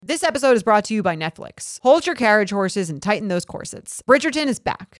This episode is brought to you by Netflix. Hold your carriage horses and tighten those corsets. Bridgerton is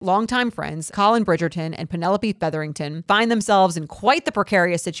back. Longtime friends Colin Bridgerton and Penelope Featherington find themselves in quite the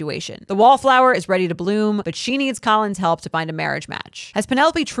precarious situation. The wallflower is ready to bloom, but she needs Colin's help to find a marriage match. Has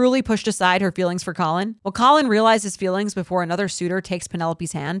Penelope truly pushed aside her feelings for Colin? Will Colin realize his feelings before another suitor takes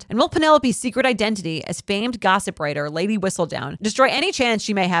Penelope's hand? And will Penelope's secret identity as famed gossip writer Lady Whistledown destroy any chance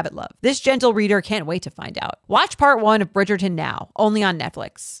she may have at love? This gentle reader can't wait to find out. Watch part 1 of Bridgerton now, only on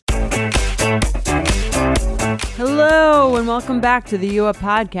Netflix. Hello and welcome back to the You Up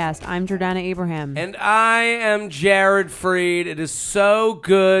Podcast. I'm Jordana Abraham. And I am Jared Freed. It is so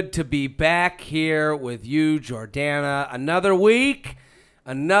good to be back here with you, Jordana. Another week,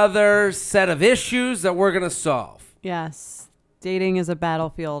 another set of issues that we're going to solve. Yes. Dating is a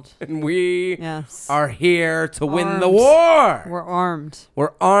battlefield. And we are here to win the war. We're armed.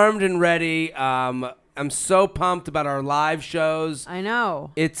 We're armed and ready. I'm so pumped about our live shows. I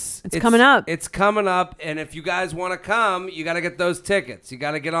know. It's coming up. It's coming up, and if you guys want to come, you got to get those tickets. You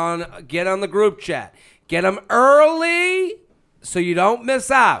got to get on the group chat. Get them early so you don't miss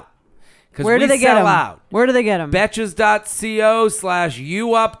out. Where do they get them? Out. Where do they get them?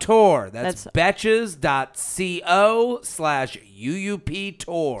 Betches.co/UUpTour. That's Betches.co/UUP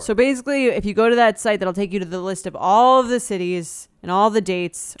Tour. So basically, if you go to that site, that'll take you to the list of all of the cities and all the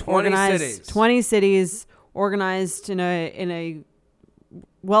dates. 20 cities. 20 cities organized in a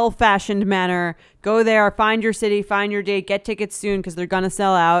well-fashioned manner. Go there, find your city, find your date, get tickets soon because they're going to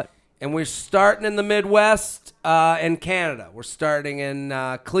sell out. And we're starting in the Midwest and Canada. We're starting in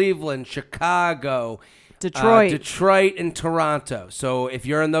Cleveland, Chicago, Detroit, and Toronto. So if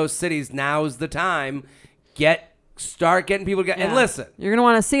you're in those cities, now's the time. Start getting people together. And listen, you're gonna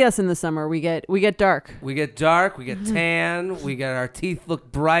want to see us in the summer. We get dark. We get dark. We get tan. We get our teeth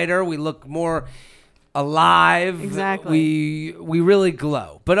look brighter. We look more alive. Exactly. We really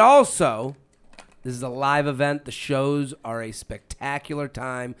glow. But also, this is a live event. The shows are a spectacular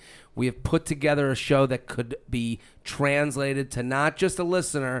time. We have put together a show that could be translated to not just a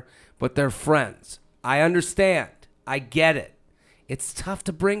listener, but their friends. I understand. I get it. It's tough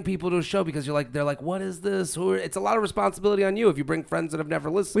to bring people to a show because they're like, what is this? It's a lot of responsibility on you if you bring friends that have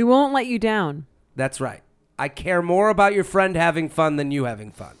never listened. We won't let you down. That's right. I care more about your friend having fun than you having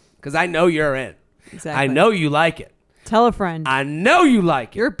fun because I know you're in. Exactly. I know you like it. Tell a friend. I know you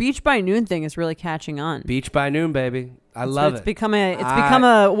like it. Your Beach by Noon thing is really catching on. Beach by Noon, baby. I love it. It's become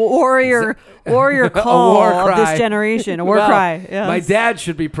a warrior call of this generation. A war cry. Yes. My dad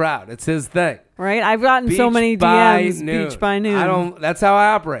should be proud. It's his thing. Right? I've gotten so many DMs. Beach by Noon. That's how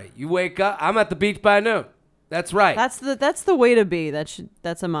I operate. You wake up. I'm at the beach by noon. That's right. That's the way to be. That's a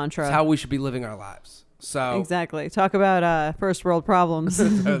mantra. That's how we should be living our lives. So exactly. Talk about first world problems.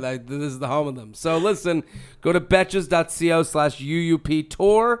 This is the home of them. So listen, go to Betches.co/UUP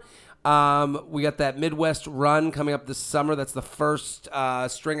Tour. We got that Midwest run coming up this summer. That's the first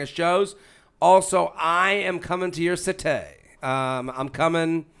string of shows. Also, I am coming to your city. I'm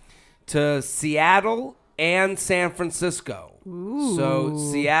coming to Seattle and San Francisco. Ooh. So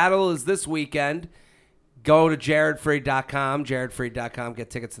Seattle is this weekend. Go to jaredfreed.com, jaredfreed.com, get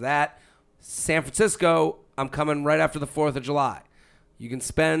tickets to that. San Francisco, I'm coming right after the 4th of July. You can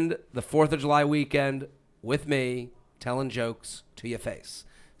spend the 4th of July weekend with me telling jokes to your face.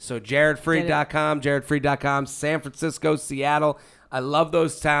 So jaredfreed.com, jaredfreed.com, San Francisco, Seattle. I love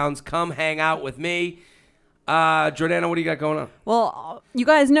those towns. Come hang out with me. Jordana, what do you got going on? Well, you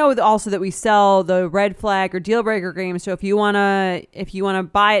guys know also that we sell the red flag or deal breaker games. So if you wanna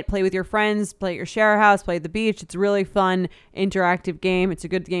buy it, play with your friends, play at your share house, play at the beach. It's a really fun interactive game. It's a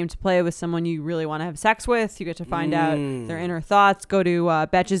good game to play with someone you really want to have sex with. You get to find out their inner thoughts. Go to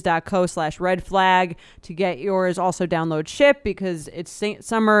betches.co/red flag to get yours. Also download Ship because it's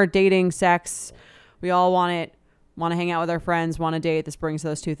summer, dating, sex. We all want it. Want to hang out with our friends, want to date. This brings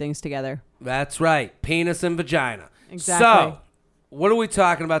those two things together. That's right. Penis and vagina. Exactly. So, what are we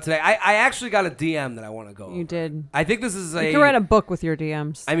talking about today? I actually got a DM that I want to go over. You did. I think this is You can write a book with your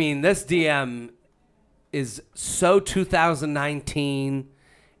DMs. I mean, this DM is so 2019,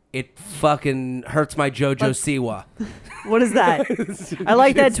 it fucking hurts my JoJo Siwa. What is that? I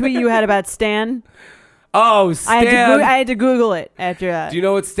like that tweet you had about Stan. Oh, Stan. I had to Google it after that. Do you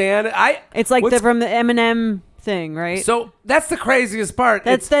know what Stan? It's like from the Eminem thing, right? So that's the craziest part.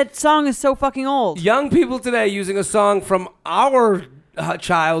 That song is so fucking old. Young people today using a song from our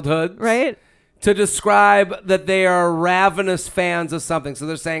childhood, right, to describe that they are ravenous fans of something. So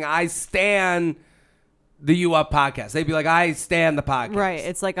they're saying, I stan the You Up podcast. They'd be like, I stan the podcast. Right.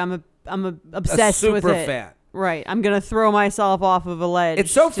 It's like I'm obsessed with it. Super fan. Right. I'm gonna throw myself off of a ledge.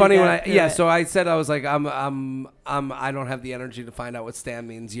 It's so funny when it. So I said I was like I don't have the energy to find out what Stan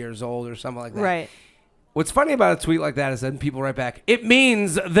means years old or something like that. Right. What's funny about a tweet like that is then people write back, it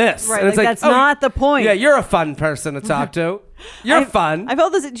means this. Right. And it's like, like, that's not the point. Yeah, you're a fun person to talk to. You're fun. I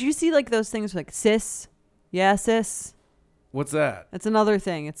felt this. Did you see like those things like cis? Yeah, cis. What's that? That's another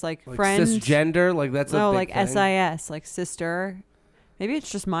thing. It's like Like friend. cisgender? Like that's a No, big like thing. SIS, like sister. Maybe it's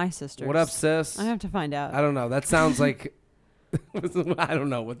just my sister. What up, sis? I have to find out. I don't know. That sounds like I don't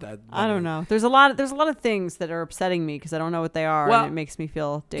know what that. I don't know. There's a lot of things that are upsetting me because I don't know what they are, Well, and it makes me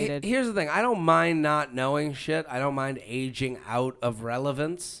feel dated. Here's the thing. I don't mind not knowing shit. I don't mind aging out of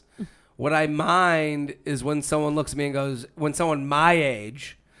relevance. What I mind is when someone looks at me and goes, when someone my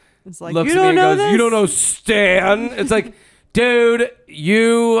age It's like, looks you at me don't and know goes, this? you don't know Stan. It's like, dude,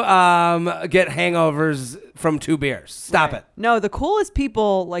 you get hangovers from 2 beers. Stop it. No, the coolest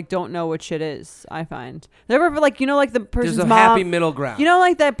people like don't know what shit is. I find they're like like the person's There's a mom. happy middle ground. You know,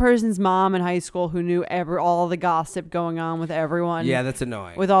 like that person's mom in high school who knew all the gossip going on with everyone. Yeah, that's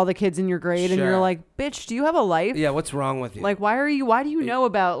annoying. With all the kids in your grade, and you're Sure. like, bitch, do you have a life? Yeah, what's wrong with you? Like, why do you know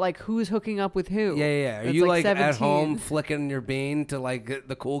about like who's hooking up with who? Yeah. Are That's, you like at 17? home flicking your bean to like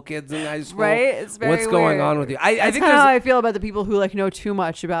the cool kids in high school? Right? It's very What's going weird. on with you? I That's think kind of how there's. I feel about the people who like know too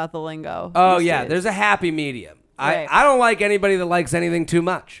much about the lingo. Oh these yeah, days. there's a happy medium. Right. I don't like anybody that likes anything too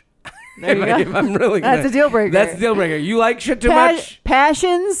much. There you If go. I'm really That's gonna- a deal breaker. That's a deal breaker. You like shit too much?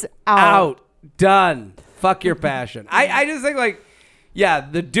 Passions Out. Done. Fuck your passion. I just think like, yeah,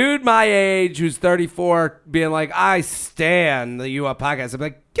 the dude my age who's 34 being like, I stan the U Up podcast. I'm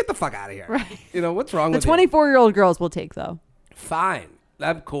like, get the fuck out of here. Right. You know, what's wrong The with you? 24-year-old girls will take though. Fine.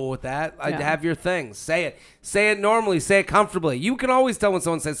 I'm cool with that. I Yeah. have your thing. Say it. Say it normally. Say it comfortably. You can always tell when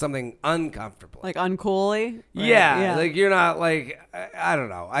someone says something uncomfortably. Like uncoolly. Right. Yeah, like you're not like I don't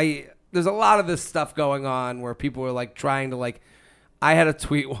know. There's a lot of this stuff going on where people are like trying to like. I had a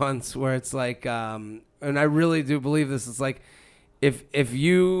tweet once where it's like, and I really do believe this. It's like, if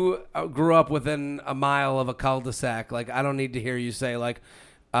you grew up within a mile of a cul-de-sac, like I don't need to hear you say like,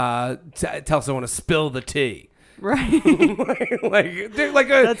 tell someone to spill the tea. Right.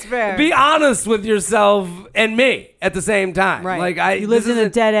 That's fair. Be honest with yourself and me at the same time. Right. Like you lived in a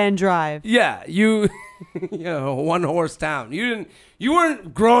dead end drive. Yeah, you know, one horse town. You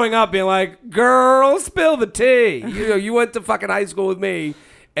weren't growing up being like, girl, spill the tea. You went to fucking high school with me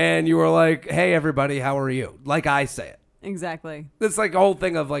and you were like, hey everybody, how are you? Like I say it. Exactly. It's like a whole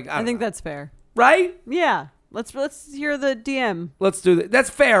thing of like I think that's fair. right? Yeah. Let's hear the DM. Let's do that. That's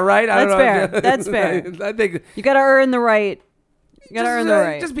fair, right? I don't know. Fair. That's fair. I think You got to earn the right. You got to earn the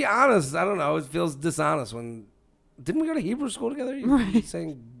right. Just be honest. I don't know. It feels dishonest when. Didn't we go to Hebrew school together? You Right.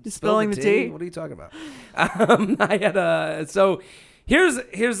 saying Spilling the tea? What are you talking about? I had so here's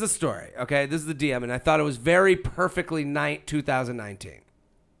the story. Okay, this is the DM, and I thought it was very perfectly 2019.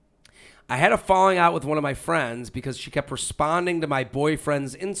 I had a falling out with one of my friends because she kept responding to my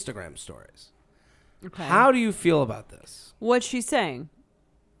boyfriend's Instagram stories. Okay. How do you feel about this? What's she saying?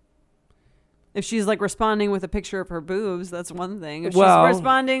 If she's like responding with a picture of her boobs, that's one thing. If Well, she's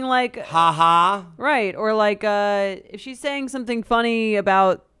responding like Ha ha. right, or like if she's saying something funny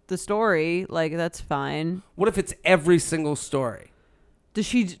about the story, like that's fine. What if it's every single story? Does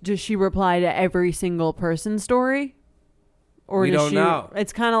she reply to every single person's story? Or We does don't she, know.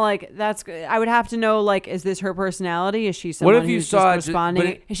 It's kind of like I would have to know, like, is this her personality? Is she someone What if you who's saw it just ju- responding? but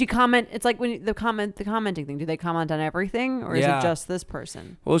it- Is she comment? It's like when the commenting thing. Do they comment on everything, or is Yeah. it just this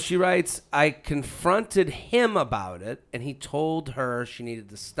person? Well, she writes, I confronted him about it, and he told her she needed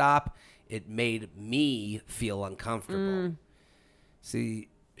to stop. It made me feel uncomfortable. See,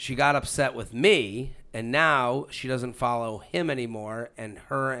 she got upset with me, and now she doesn't follow him anymore, and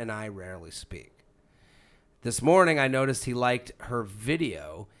her and I rarely speak. This morning, I noticed he liked her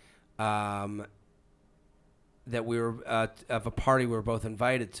video that we were of a party we were both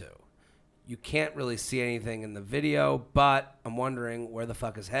invited to. You can't really see anything in the video, but I'm wondering where the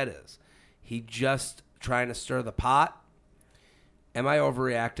fuck his head is. He just trying to stir the pot? Am I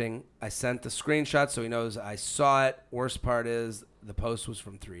overreacting? I sent the screenshot so he knows I saw it. Worst part is the post was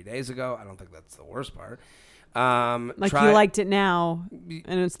from 3 days ago. I don't think that's the worst part. Like you liked it now,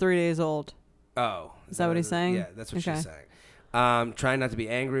 and it's 3 days old. Oh. Is that what he's saying? Yeah, that's what Okay. she's saying. Trying not to be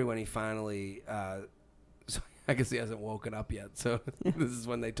angry when he finally... so I guess he hasn't woken up yet, so this is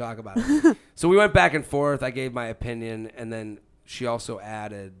when they talk about it. So we went back and forth. I gave my opinion, and then she also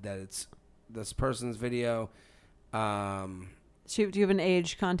added that it's this person's video. Do you have an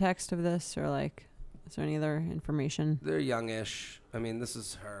age context of this, or like, is there any other information? They're youngish. I mean, this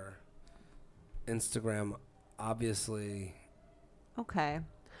is her Instagram. Obviously Okay.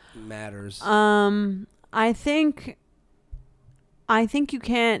 matters. I think you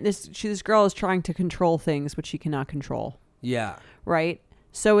can't. This girl is trying to control things which she cannot control. Yeah. Right.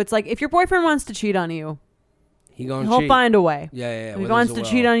 So it's like if your boyfriend wants to cheat on you, He'll cheat. Find a way. Yeah. If he wants to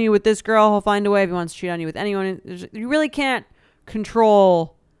cheat on you with this girl, he'll find a way. If he wants to cheat on you with anyone, you really can't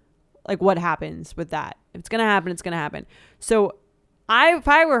control like what happens with that. If it's gonna happen, it's gonna happen. So if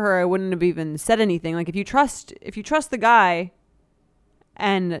I were her, I wouldn't have even said anything. Like if you trust the guy,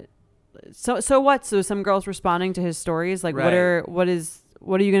 and so what? So some girl's responding to his stories. Like what are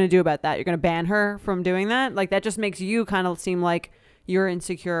you gonna do about that? You're gonna ban her from doing that? Like that just makes you kind of seem like you're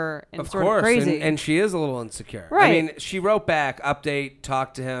insecure and sort of crazy. And she is a little insecure. Right. I mean, she wrote back, update,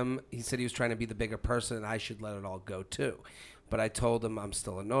 talked to him. He said he was trying to be the bigger person and I should let it all go too. But I told him I'm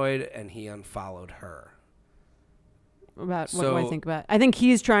still annoyed and he unfollowed her. About what do I think about? I think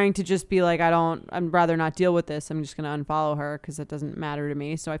he's trying to just be like, I'd rather not deal with this. I'm just going to unfollow her because it doesn't matter to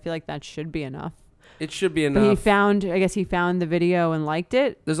me. So I feel like that should be enough. It should be enough. But I guess he found the video and liked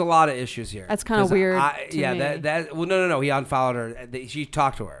it. There's a lot of issues here. That's kind of weird. Me. No. He unfollowed her. She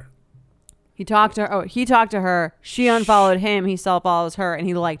talked to her. He talked to her. She unfollowed him. He self-follows her and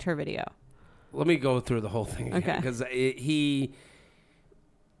he liked her video. Let me go through the whole thing again. Okay. Because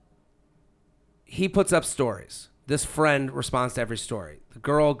he puts up stories. This friend responds to every story. The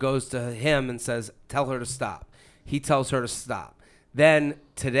girl goes to him and says, tell her to stop. He tells her to stop. Then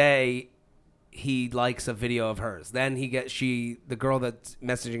today he likes a video of hers. Then the girl that's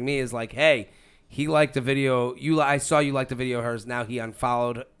messaging me is like, hey, he liked a video. I saw you liked a video of hers. Now he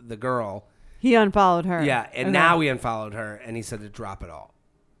unfollowed the girl. He unfollowed her. Yeah. And now he unfollowed her and he said to drop it all.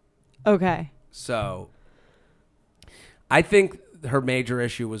 Okay. So I think her major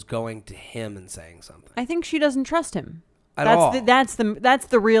issue was going to him and saying something. I think she doesn't trust him. At all. That's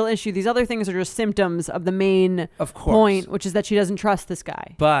the real issue. These other things are just symptoms of the main point, which is that she doesn't trust this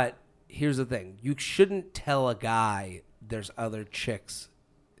guy. But here's the thing. You shouldn't tell a guy there's other chicks.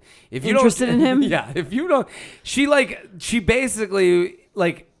 If you interested in him? Yeah. If you don't, she basically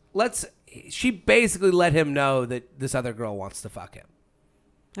let him know that this other girl wants to fuck him.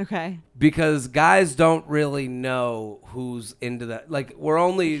 Okay. Because guys don't really know who's into that. Like we're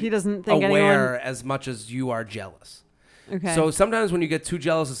only he doesn't think aware anyone... as much as you are jealous. Okay. So sometimes when you get too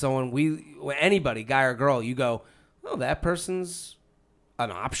jealous of someone, anybody, guy or girl, you go, oh, that person's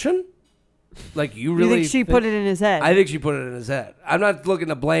an option? Like you really think she put it in his head? I think she put it in his head. I'm not looking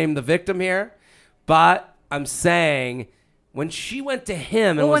to blame the victim here, but I'm saying when she went to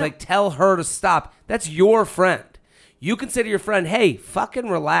him and was like, tell her to stop, that's your friend. You can say to your friend, hey, fucking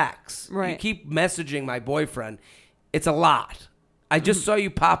relax. Right. You keep messaging my boyfriend. It's a lot. I just saw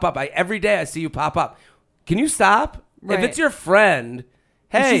you pop up. Every day I see you pop up. Can you stop? Right. If it's your friend,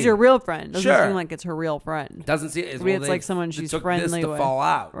 hey. She's your real friend. Doesn't sure. seem like it's her real friend. Doesn't seem Maybe it's like someone she's friendly this to with. fall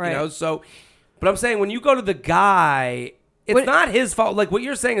out. Right. You know? So, but I'm saying when you go to the guy, it's not his fault. Like what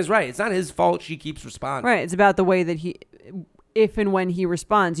you're saying is right. It's not his fault she keeps responding. Right. It's about the way that if and when he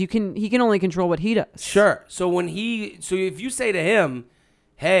responds. He can only control what he does. Sure. So if you say to him,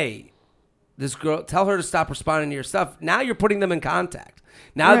 hey, this girl, tell her to stop responding to your stuff. Now you're putting them in contact.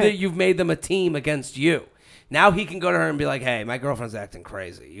 Now that you've made them a team against you. Now he can go to her and be like, hey, my girlfriend's acting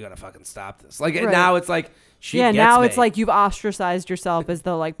crazy. You got to fucking stop this. Like now it's like she gets now me. it's like you've ostracized yourself as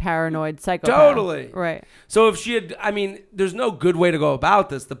the like paranoid psychopath. Totally. Right. So if she had, there's no good way to go about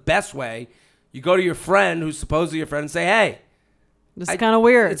this. The best way, you go to your friend who's supposedly your friend and say, hey, this is kind of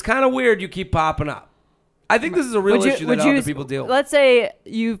weird. It's kind of weird you keep popping up. I think this is a real issue that other people deal with. Let's say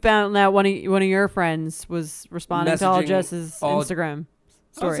you found that one of your friends was responding to all Jess's Instagram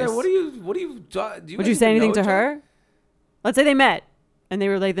stories. I was like, would you say anything to her? Let's say they met and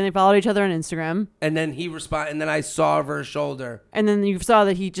then they followed each other on Instagram. And then he responded, and then I saw over her shoulder. And then you saw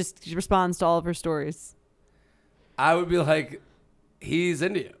that he responds to all of her stories. I would be like, he's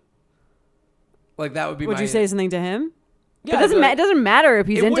into you. Like that would be. Would you say something to him? Yeah, it doesn't matter if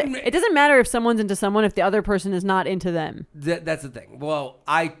he's into. It doesn't matter if someone's into someone if the other person is not into them. That's the thing. Well,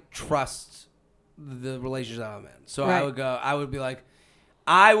 I trust the relationship I'm in, so right. I would be like,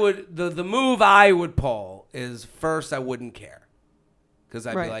 the move I would pull is first I wouldn't care, because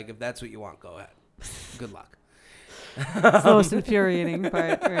I'd be like, if that's what you want, go ahead. Good luck. It's the most infuriating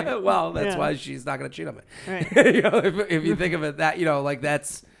part. Right. Well, that's why she's not going to cheat on me. Right. If you think of it that, like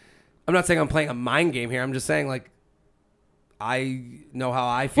that's. I'm not saying I'm playing a mind game here. I'm just saying like. I know how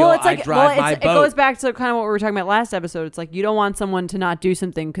I feel. I drive my boat. It goes back to kind of what we were talking about last episode. It's like you don't want someone to not do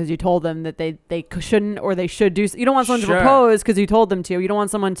something because you told them that they shouldn't or they should do. You don't want someone to propose because you told them to. You don't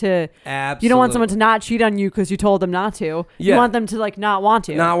want someone to. Absolutely. You don't want someone to not cheat on you because you told them not to. You want them to like not want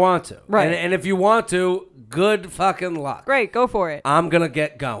to. Not want to. Right. And if you want to, good fucking luck. Great, go for it. I'm gonna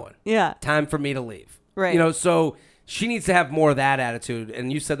get going. Yeah. Time for me to leave. Right. You know, so she needs to have more of that attitude.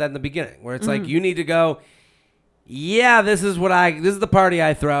 And you said that in the beginning, where it's Mm-hmm. like you need to go, yeah, this is the party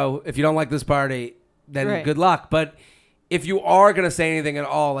I throw. If you don't like this party, then Right. good luck. But if you are going to say anything at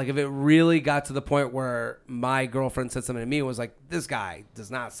all, like if it really got to the point where my girlfriend said something to me and was like, this guy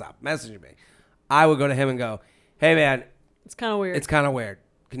does not stop messaging me, I would go to him and go, hey, man, It's kind of weird. it's kind of weird.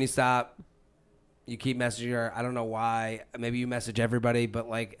 Can you stop? You keep messaging her. I don't know why. Maybe you message everybody, but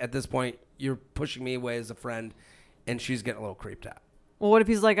like at this point, you're pushing me away as a friend, and she's getting a little creeped out. Well, what if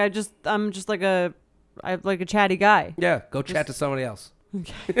he's like, I'm just like a chatty guy. Yeah, go chat to somebody else.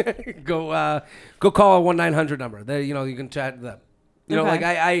 Go call a 1-900 number. There, you know, you can chat to them. You know, Okay. like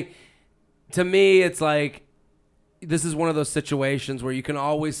I to me, it's like this is one of those situations where you can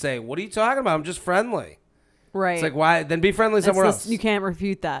always say, "What are you talking about? I'm just friendly." Right. It's like, why? Then be friendly That's somewhere the- else. You can't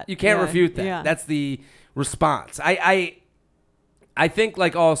refute that. You can't Yeah. refute that. Yeah. That's the response. I think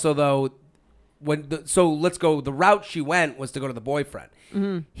like also though so let's go. The route she went was to go to the boyfriend.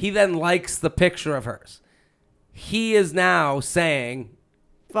 Mm-hmm. He then likes the picture of hers. He is now saying,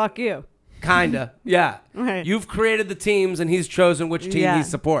 Fuck you. kinda, yeah. Right. You've created the teams, and he's chosen which team Yeah. he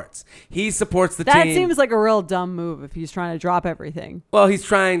supports. He supports the That team. seems like a real dumb move if he's trying to drop everything. Well, he's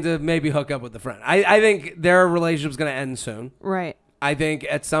trying to maybe hook up with the friend. I think their relationship's going to end soon. Right. I think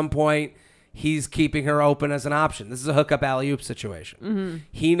at some point he's keeping her open as an option. This is a hookup alley-oop situation. Mm-hmm.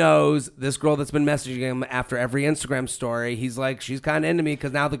 He knows this girl that's been messaging him after every Instagram story. He's like, she's kind of into me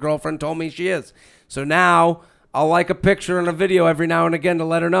because now the girlfriend told me she is. So now I'll like a picture and a video every now and again to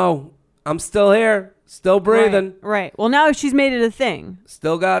let her know I'm still here, still breathing, Right. Well, now she's made it a thing.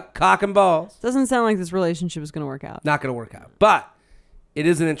 still got cock and balls. Doesn't sound like this relationship is going to work out. Not going to work out. But it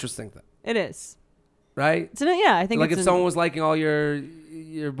is an interesting thing, It is. right? Yeah, I think Like it's if someone was liking all your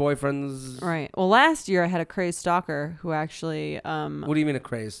boyfriend's... Right. Well, last year I had a crazed stalker who actually What do you mean a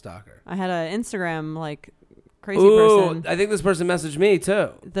crazed stalker? I had an Instagram like crazy Ooh, person. I think this person messaged me too.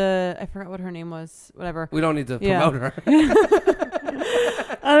 I forgot what her name was. Whatever. We don't need to Yeah. promote her.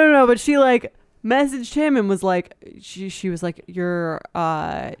 I don't know, but she like messaged him and was like, she was like,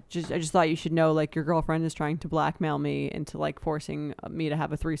 I just thought you should know, like, your girlfriend is trying to blackmail me into like forcing me to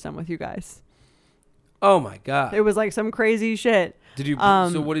have a threesome with you guys. Oh my god! It was like some crazy shit. Did you?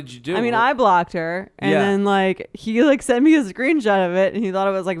 Um, So what did you do? I mean, I blocked her, and Yeah. then like he like sent me a screenshot of it, and he thought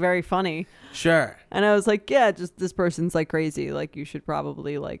it was like very funny, Sure. and I was like, yeah, just this person's like crazy, like you should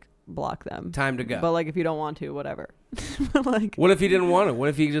probably like block them. Time to go. But like if you don't want to, whatever. Like What if he didn't want to? What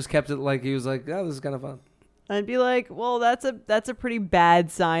if he just kept it like he was like, oh, this is kind of fun. I'd be like, well, that's a pretty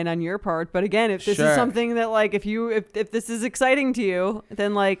bad sign on your part. But again, if this Sure. is something that like if this is exciting to you,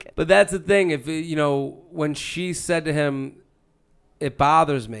 then like But that's the thing. If you know, when she said to him, "It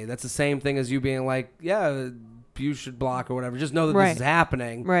bothers me," that's the same thing as you being like, "Yeah, you should block or whatever." Just know that Right. this is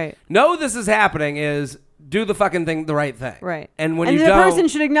happening. right, Know this is happening is do the fucking thing, the right thing. right. And when and you the don't, person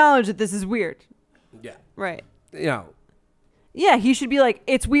should acknowledge that this is weird. yeah, Right. you know, Yeah, he should be like,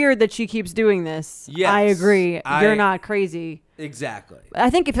 it's weird that she keeps doing this. Yes, I agree. I- You're not crazy. exactly. I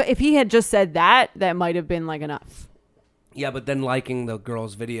think if he had just said that might have been like enough. Yeah, but then liking the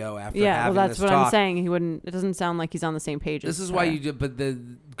girl's video after Yeah, well, having that's this what talk. I'm saying. He wouldn't. It doesn't sound like he's on the same page. This as is why her. you do, but the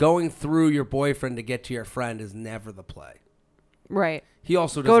going through your boyfriend to get to your friend is never the play. right. He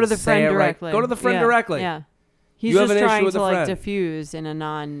also Go to doesn't the say friend it right. directly. Go to the friend Yeah, directly. Yeah. He's You have just an issue trying with to a like friend. diffuse in a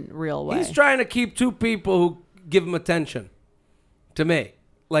non-real way. He's trying to keep two people who give him attention. To me,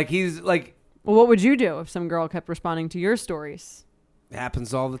 like he's like Well, what would you do if some girl kept responding to your stories?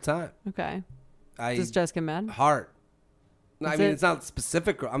 happens all the time. Okay. I Does Jessica mad? heart. No, I That's mean, it? it's not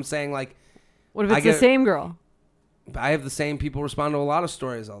specific. Girl. I'm saying like What if I it's the get- same girl I have the same people respond to a lot of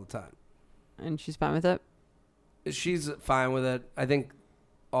stories all the time. and she's fine with it? She's fine with it. I think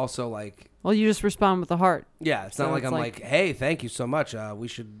also like Well, you just respond with the heart. yeah, it's So not like it's I'm like- like, hey, thank you so much. We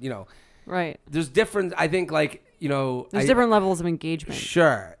should, Right. there's different. I think like There's different levels of engagement.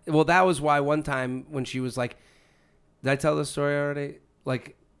 Sure. Well, that was why one time when she was like, did I tell this story already?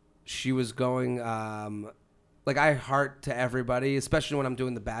 Like, she was going, like I heart to everybody, especially when I'm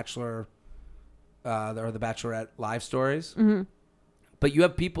doing the Bachelor or the Bachelorette live stories. Mm-hmm. But you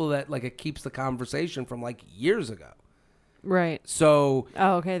have people that like it keeps the conversation from like years ago. Right. So,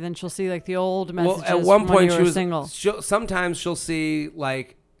 Oh, okay. Then she'll see like the old messages. well, at one from point when you she were was single. sometimes she'll see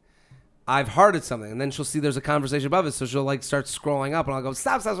like I've hearted something, and then she'll see there's a conversation above it, so she'll like start scrolling up, and I'll go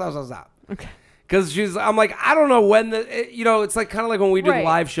stop. Okay. Because I'm like, I don't know when it's like kind of like when we do Right.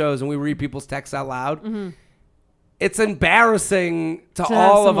 live shows and we read people's texts out loud. Mm-hmm. It's embarrassing to To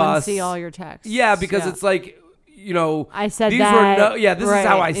have all of someone us. see all your texts. Yeah, because Yeah. it's like I said these that. were this Right, is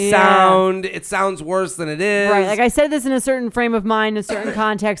how I yeah. sound. It sounds worse than it is. Right. Like I said this in a certain frame of mind, a certain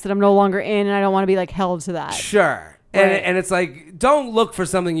context that I'm no longer in, and I don't want to be like held to that. Sure. Right. And it's like, don't look for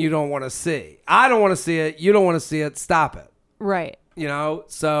something you don't want to see. I don't want to see it. You don't want to see it. Stop it. Right.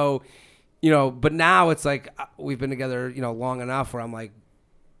 So, but now it's like we've been together, long enough where I'm like,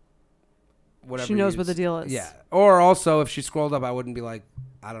 whatever. She knows what the deal is. Yeah. Or also, if she scrolled up, I wouldn't be like,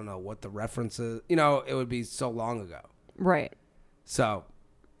 I don't know what the reference is. It would be so long ago. Right. So,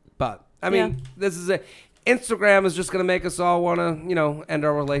 but I mean, this is Instagram is just going to make us all want to, end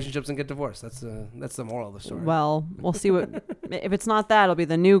our relationships and get divorced. That's the moral of the story. Well, we'll see what. If it's not that, it'll be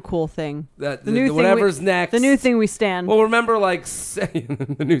the new cool thing. The new thing whatever's next. The new thing we stand. Well, remember, like,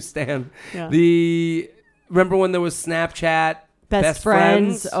 the new stand. Yeah. Remember when there was Snapchat Best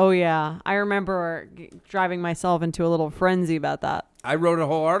friends. Oh yeah, I remember driving myself into a little frenzy about that. I wrote a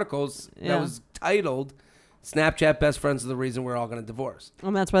whole article that Yeah. was titled "Snapchat Best Friends are the reason we're all going to divorce."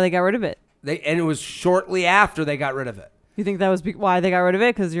 And that's why they got rid of it. And it was shortly after they got rid of it. You think that was why they got rid of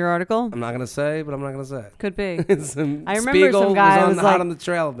it? Because your article? I'm not going to say, but I'm not going to say. Could be. I remember Spiegel some guy was was hot like- on the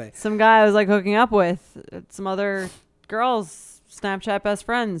trail of me. Some guy I was like hooking up with some other girls, Snapchat best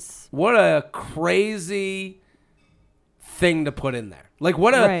friends. What a crazy thing to put in there. Like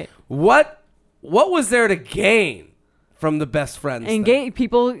Right. what was there to gain from the best friends thing?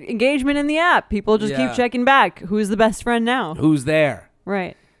 Engagement in the app. People just Yeah. keep checking back. Who's the best friend now? Who's there?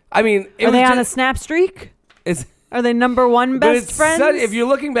 Right. I mean, Are they on a snap streak? It's Are they number one but best it's friends? if you're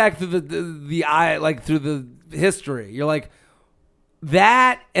looking back through the eye, like through the history, you're like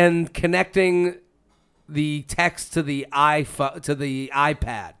that and connecting the text to the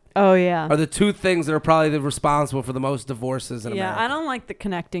iPad Oh yeah. are the two things that are probably responsible for the most divorces in Yeah, America. I don't like the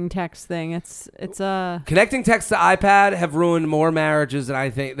connecting text thing. It's Connecting text to iPad have ruined more marriages than I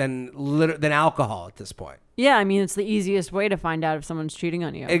think than alcohol at this point. yeah. I mean, it's the easiest way to find out if someone's cheating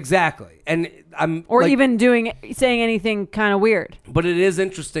on you, Exactly, and or like, even saying anything kind of weird. But it is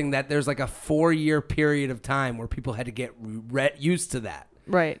interesting that there's like a 4-year period of time where people had to get used to that.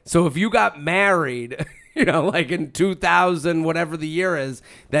 Right. So if you got married, like in 2000, whatever the year is,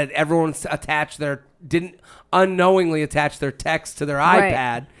 that everyone didn't unknowingly attach their text to their Right.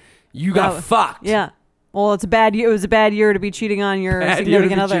 iPad, you got fucked. Yeah. Well, it's a bad year. It was a bad year to be cheating on your Bad year to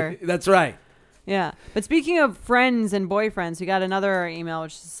significant be other. That's right. Yeah. But speaking of friends and boyfriends, we got another email,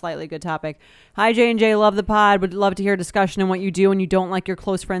 which is a slightly good topic. Hi, J&J. Love the pod. Would love to hear a discussion on what you do when you don't like your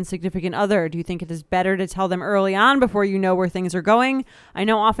close friend's significant other. Do you think it is better to tell them early on before you know where things are going? I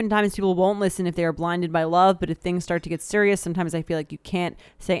know oftentimes people won't listen if they are blinded by love, but if things start to get serious, sometimes I feel like you can't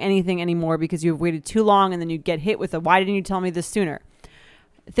say anything anymore because you've waited too long and then you get hit with why didn't you tell me this sooner?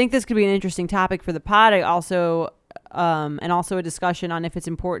 I think this could be an interesting topic for the pod. I also... and also a discussion on if it's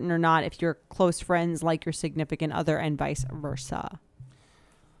important or not if your close friends like your significant other and vice versa.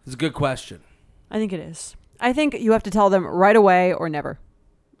 It's a good question. I think it is. I think you have to tell them right away or never.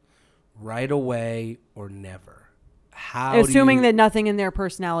 Right away or never. Assuming that nothing in their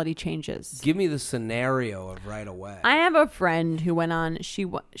personality changes. Give me the scenario of right away. I have a friend who went on, she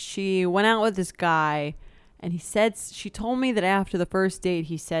went out with this guy and she told me that after the first date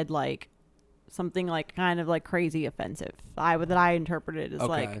he said like something like kind of like crazy offensive. That I interpreted as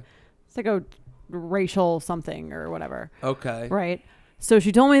like it's like a racial something or whatever. Okay. Right. So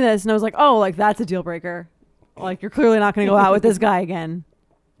she told me this and I was like, oh, like that's a deal breaker. Like you're clearly not going to go out with this guy again.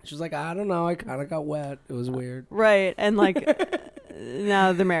 She was like, I don't know. I kind of got wet. It was weird. Right. And like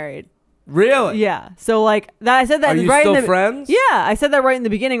now they're married. Really? Yeah. So like that I said that Are you right still in the friends? Yeah, I said that right in the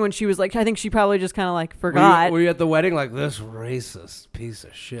beginning when she was like I think she probably just kind of like forgot. Were you at the wedding like this racist piece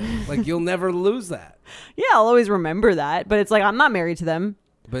of shit? Like you'll never lose that. Yeah, I'll always remember that, but it's like I'm not married to them.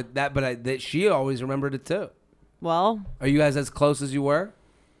 But she always remembered it too. Well, Are you guys as close as you were?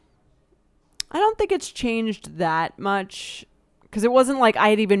 I don't think it's changed that much because it wasn't like I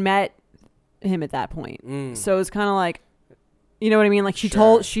had even met him at that point. So it's kind of like, you know what I mean? Like she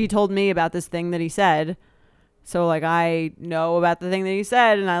told me about this thing that he said. So like I know about the thing that he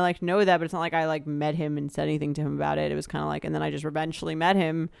said and I like know that, but it's not like I like met him and said anything to him about it. It was kind of like, and then I just eventually met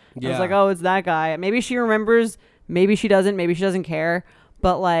him. I was like, oh, it's that guy. Maybe she remembers, maybe she doesn't care.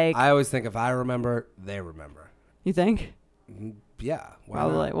 But like, I always think if I remember, they remember. you think? Yeah. Why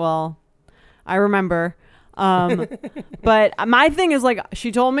Probably. not? Well, I remember. But my thing is like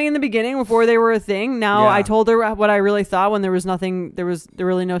she told me in the beginning before they were a thing. Now Yeah. I told her what I really thought when there was nothing, there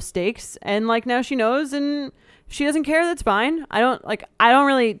really no stakes. And like now she knows and if she doesn't care, that's fine. I don't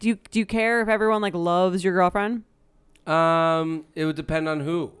really, do you care if everyone like loves your girlfriend? It would depend on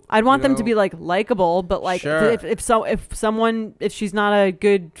who. I'd want you them to know? be like likable, but like Sure. if she's not a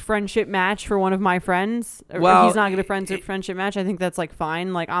good friendship match for one of my friends, or Well, he's not a good friendship match, I think that's like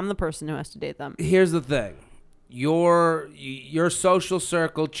fine. Like I'm the person who has to date them. Here's the thing. Your social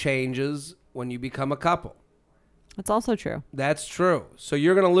circle changes when you become a couple. That's also true. That's true. So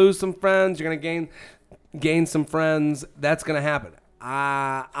you're going to lose some friends. You're going to gain some friends. That's going to happen.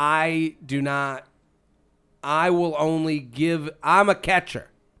 I do not. I will only give. I'm a catcher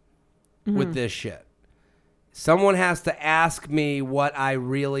with this shit. Someone has to ask me what I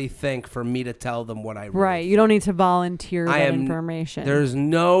really think for me to tell them what I really Right. think. You don't need to volunteer I that am- information. There's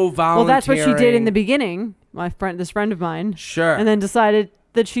no volunteering. Well, that's what she did in the beginning. This friend of mine. Sure. And then decided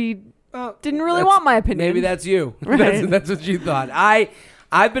that she Well, didn't really that's- want my opinion. Maybe that's you. Right. That's what you thought.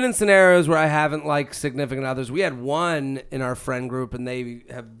 I've been in scenarios where I haven't liked significant others. We had one in our friend group, and they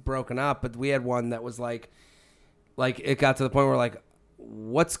have broken up. But we had one that was like it got to the point where like,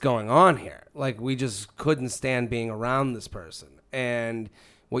 what's going on here? Like we just couldn't stand being around this person. And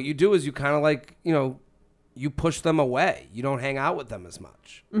what you do is you kind of like you push them away. You don't hang out with them as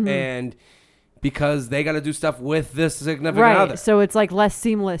much, and because they got to do stuff with this significant right. other. So it's like less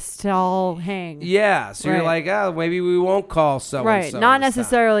seamless to all hang. Yeah, so you're Right. like, oh, maybe we won't call so Right. and so. Not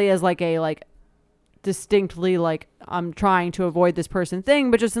necessarily as like a distinctly like I'm trying to avoid this person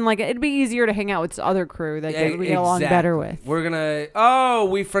thing, but just in like it'd be easier to hang out with this other crew that we get along better with. We're gonna.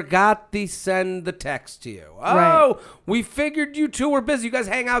 We forgot to send the text to you. Oh, we figured you two were busy. You guys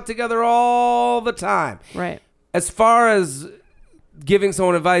hang out together all the time. Right. As far as giving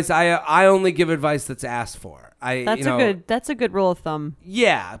someone advice, I only give advice that's asked for. That's a good rule of thumb.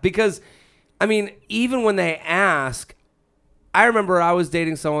 Yeah, because I mean, even when they ask. I remember I was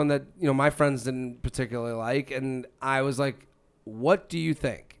dating someone that, my friends didn't particularly like, and I was like, what do you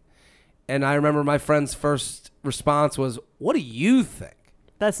think? And I remember my friend's first response was, what do you think?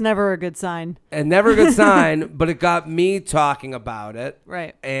 That's never a good sign. And never a good sign, but it got me talking about it.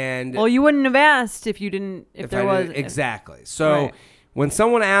 Right. And Well, you wouldn't have asked if you didn't, exactly. So Right. when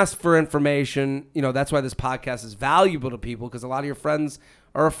someone asks for information, that's why this podcast is valuable to people, because a lot of your friends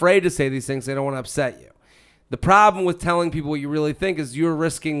are afraid to say these things. They don't want to upset you. The problem with telling people what you really think is you're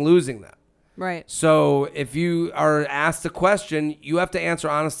risking losing them. Right. So if you are asked a question, you have to answer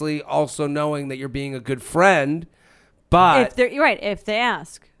honestly, also knowing that you're being a good friend. But if they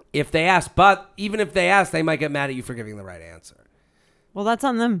ask. But even if they ask, they might get mad at you for giving the right answer. Well, that's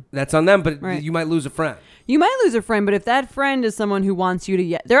on them. That's on them, but Right. you might lose a friend. You might lose a friend, but if that friend is someone who wants you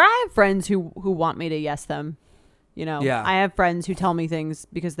to I have friends who want me to yes them. Yeah. I have friends who tell me things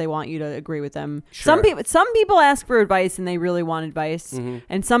because they want you to agree with them. Sure. Some people ask for advice and they really want advice,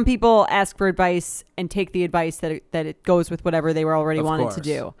 and some people ask for advice and take the advice that it goes with whatever they were already Of wanted course. to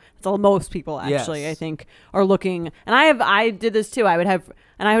do. That's all most people actually, Yes. I think, are looking. And I did this too. I would have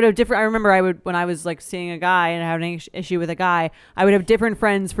different. I remember when I was like seeing a guy and having an issue with a guy, I would have different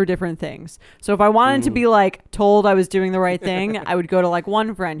friends for different things. So if I wanted to be like told I was doing the right thing, I would go to like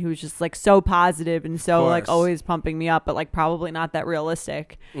one friend who's just like so positive and so like course. always pumping me up, but like probably not that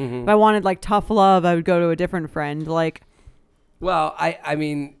realistic. Mm-hmm. If I wanted like tough love, I would go to a different friend. Like, Well, I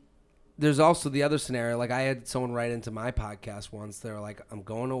mean, there's also the other scenario. Like I had someone write into my podcast once. They were like, I'm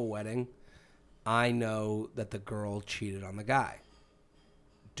going to a wedding. I know that the girl cheated on the guy.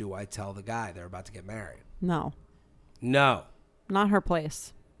 Do I tell the guy they're about to get married? no, No. not her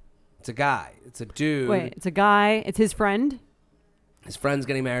place. It's a guy. It's a dude. Wait, it's a guy. It's his friend. His friend's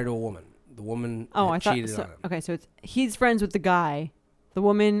getting married to a woman. The woman Oh, had I thought cheated so. on him. Okay, so he's friends with the guy. The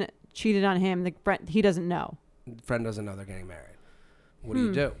woman cheated on him. The friend, he doesn't know. The friend doesn't know they're getting married. What Hmm. do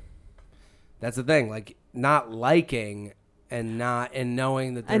you do? That's the thing. Like not liking and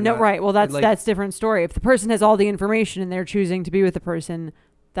knowing that they're And no, not, right. Well, that's like, different story. If the person has all the information and they're choosing to be with the person,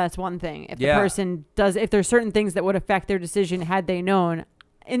 that's one thing. If the Yeah. person if there's certain things that would affect their decision had they known,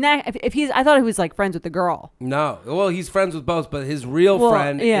 in that if he's, I thought he was like friends with the girl. No. Well, he's friends with both, but his real Well,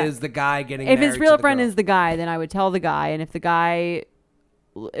 friend yeah. is the guy getting If married his real to the friend girl. is the guy, then I would tell the guy. And if the guy,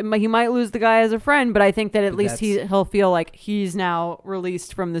 he might lose the guy as a friend, but I think that at But least he'll feel like he's now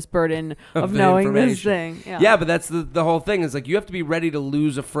released from this burden of the knowing this information. thing. Yeah, but that's the whole thing is like you have to be ready to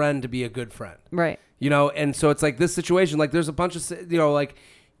lose a friend to be a good friend. Right. And so it's like this situation, like there's a bunch of,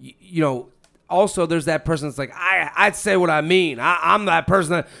 also there's that person that's like, I'd say what I mean. I'm that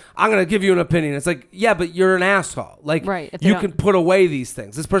person that I'm going to give you an opinion. It's like, yeah, but you're an asshole. Like Right, if they you don't- can put away these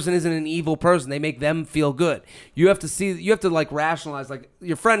things. This person isn't an evil person. They make them feel good. You have to like rationalize, like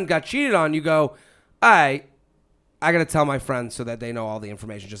your friend got cheated on. You go, I got to tell my friends so that they know all the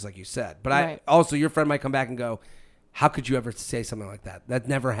information, just like you said. But Right. also your friend might come back and go, how could you ever say something like that? That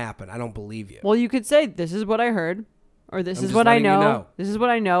never happened. I don't believe you. Well, you could say, this is what I heard. or this I'm is just what I letting you know. know. This is what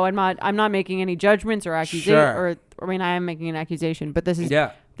I know. I'm not making any judgments or accusations. Sure. Or I mean, I am making an accusation, but this is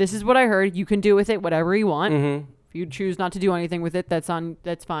Yeah. this is what I heard. You can do with it whatever you want. Mm-hmm. If you choose not to do anything with it, that's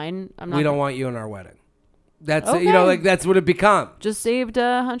fine. I'm not. We don't want you in our wedding. That's Okay. like that's what it becomes. Just saved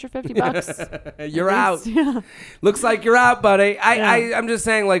 $150. You're out. Yeah. Looks like you're out, buddy. Yeah. I'm just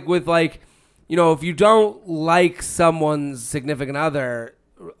saying, like, with like, if you don't like someone's significant other,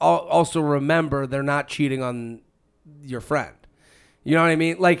 also remember they're not cheating on your friend. You know what I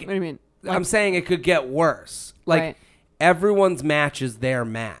mean? Like, What do you mean? I'm saying it could get worse. Like, Right. everyone's match is their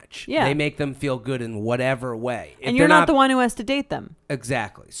match. Yeah. They make them feel good in whatever way. If And they're you're not the one who has to date them.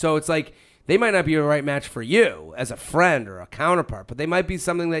 Exactly. So it's like they might not be a right match for you as a friend or a counterpart, but they might be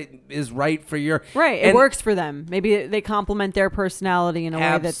something that is right for your Right. It and works for them. Maybe they complement their personality in a way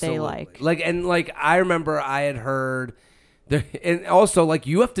that they absolutely. like. Like I remember I had heard there, and also like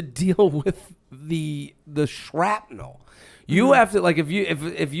you have to deal with the shrapnel. You Mm-hmm. have to like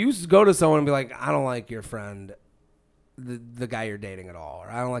if you go to someone and be like, I don't like your friend, the guy you're dating at all, or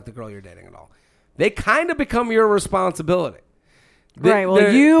I don't like the girl you're dating at all. They kind of become your responsibility. Right.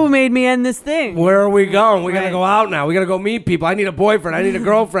 Well, you made me end this thing. Where are we going? We got to Right. go out now. We got to go meet people. I need a boyfriend. I need a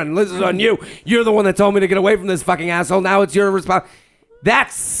girlfriend. This is on you. You're the one that told me to get away from this fucking asshole. Now it's your response. That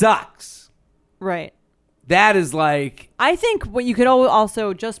sucks. Right. That is like, I think what you could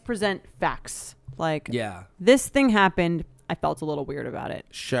also just present facts. Like, yeah, this thing happened. I felt a little weird about it.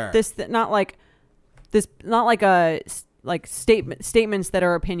 sure. Not like statements that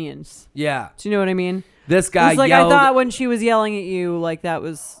are opinions. Yeah. Do you know what I mean? This It guy was like yelled. I thought when she was yelling at you, like that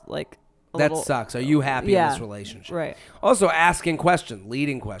was like a That little, sucks. Are you happy in Yeah. this relationship? Right. Also, asking questions,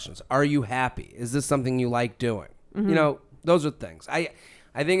 leading questions. Are you happy? Is this something you like doing? Mm-hmm. Those are things. I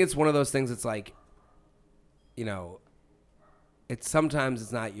think it's one of those things. It's like, it's sometimes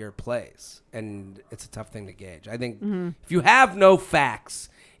it's not your place, and it's a tough thing to gauge. I think Mm-hmm. if you have no facts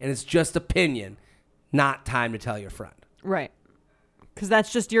and it's just opinion, not time to tell your friend. Right. Because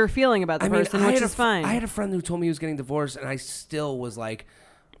that's just your feeling about the person, which is fine. I had a friend who told me he was getting divorced, and I still was like,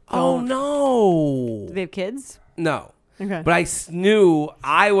 oh no. Do they have kids? No. Okay. But I knew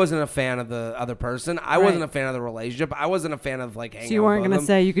I wasn't a fan of the other person. I wasn't Right. a fan of the relationship. I wasn't a fan of like hanging So you out weren't with going to them.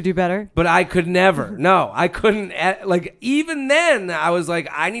 say you could do better? But I could never. No, I couldn't. Like, even then, I was like,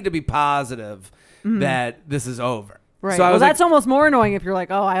 I need to be positive that this is over. Right. So I well, was that's like, almost more annoying if you're like,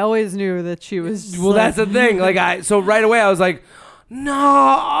 oh, I always knew that she was. well, that's the thing. Like, so right away, I was like, no,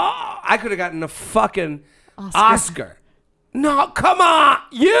 I could have gotten a fucking Oscar. No, come on,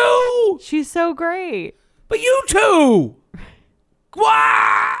 you. She's so great. But you too.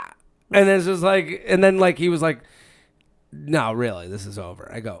 What? And it's just like, and then like he was like, no, really, this is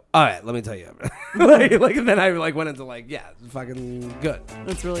over. I go, all right, let me tell you. like, and then I like went into like, yeah, it's fucking good.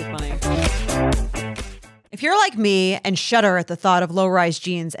 That's really funny. If you're like me and shudder at the thought of low-rise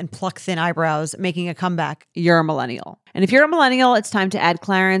jeans and pluck-thin eyebrows making a comeback, you're a millennial. And if you're a millennial, it's time to add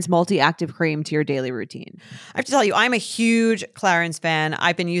Clarins Multi-Active Cream to your daily routine. I have to tell you, I'm a huge Clarins fan.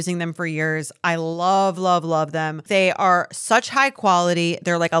 I've been using them for years. I love, love, love them. They are such high quality.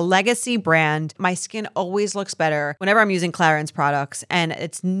 They're like a legacy brand. My skin always looks better whenever I'm using Clarins products, and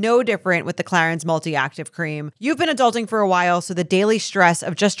it's no different with the Clarins Multi-Active Cream. You've been adulting for a while, so the daily stress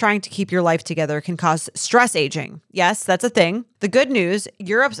of just trying to keep your life together can cause stress aging. Yes, that's a thing. The good news,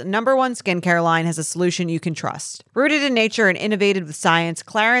 Europe's #1 skincare line has a solution you can trust. Rooted in nature and innovated with science,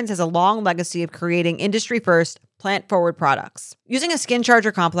 Clarins has a long legacy of creating industry-first, plant-forward products. Using a skin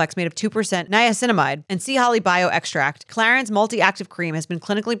charger complex made of 2% niacinamide and sea holly bioextract, Clarins Multi-Active Cream has been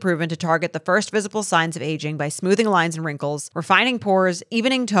clinically proven to target the first visible signs of aging by smoothing lines and wrinkles, refining pores,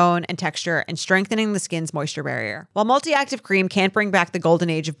 evening tone and texture, and strengthening the skin's moisture barrier. While Multi-Active Cream can't bring back the golden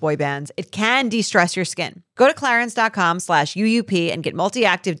age of boy bands, it can de-stress your skin. Go to clarins.com/UUP and get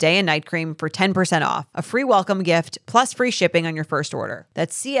Multi-Active Day and Night Cream for 10% off, a free welcome gift, plus free shipping on your first order.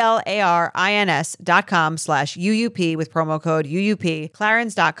 That's clarins.com/UUP with promo code UUP,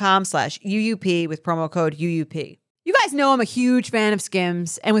 clarins.com/UUP with promo code UUP. You guys know I'm a huge fan of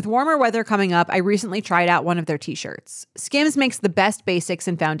Skims, and with warmer weather coming up, I recently tried out one of their t-shirts. Skims makes the best basics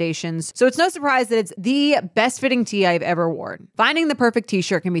and foundations, so it's no surprise that it's the best fitting tee I've ever worn. Finding the perfect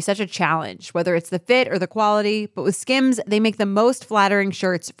t-shirt can be such a challenge, whether it's the fit or the quality, but with Skims, they make the most flattering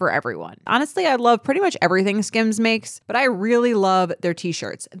shirts for everyone. Honestly, I love pretty much everything Skims makes, but I really love their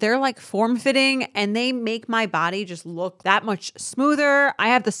t-shirts. They're like form-fitting, and they make my body just look that much smoother. I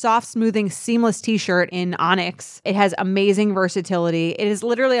have the soft, smoothing, seamless t-shirt in Onyx. It has amazing versatility. It is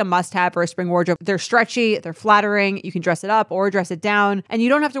literally a must-have for a spring wardrobe. They're stretchy, they're flattering. You can dress it up or dress it down, and you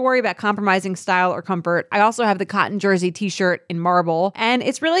don't have to worry about compromising style or comfort. I also have the cotton jersey t-shirt in marble, and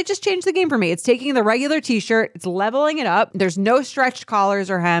it's really just changed the game for me. It's taking the regular t-shirt, it's leveling it up. There's no stretched collars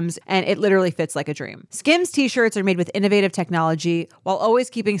or hems, and it literally fits like a dream. Skims t-shirts are made with innovative technology while always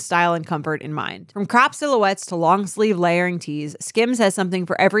keeping style and comfort in mind. From crop silhouettes to long sleeve layering tees, Skims has something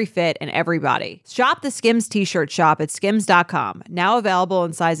for every fit and every body. Shop the Skims t-shirt shop at skims.com, now available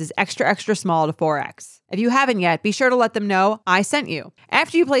in sizes extra, extra small to 4X. If you haven't yet, be sure to let them know I sent you.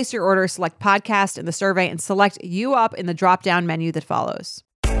 After you place your order, select podcast in the survey and select You Up in the drop-down menu that follows.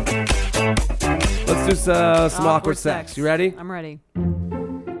 Let's do some awkward sex. You ready? I'm ready.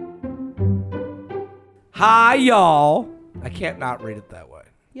 Hi, y'all. I can't not read it that way.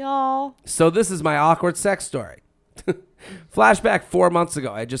 Y'all. So this is my awkward sex story. Flashback 4 months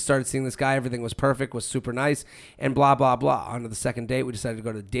ago. I just started seeing this guy. Everything was perfect, was super nice, and blah, blah, blah. On to the second date, we decided to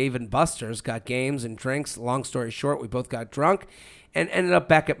go to Dave & Buster's, got games and drinks. Long story short, we both got drunk and ended up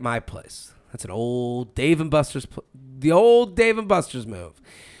back at my place. That's an old Dave & Buster's, the old Dave & Buster's move.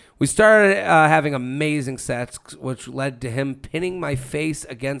 We started having amazing sex, which led to him pinning my face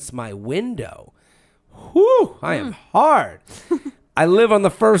against my window. Whew, I am hard. I live on the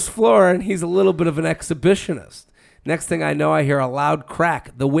first floor, and he's a little bit of an exhibitionist. Next thing I know, I hear a loud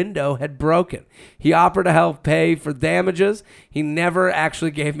crack. The window had broken. He offered to help pay for damages. He never actually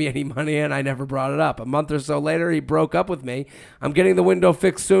gave me any money, and I never brought it up. A month or so later, he broke up with me. I'm getting the window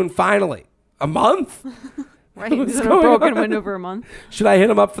fixed soon, finally. A month? Right. It's a broken window for a month. Should I hit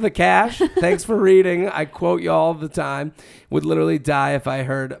him up for the cash? Thanks for reading. I quote you all the time. Would literally die if I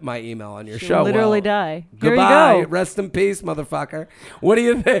heard my email on your show. Literally die. Here Goodbye. you go. Rest in peace, motherfucker. What do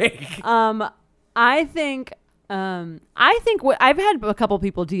you think? I think what I've had a couple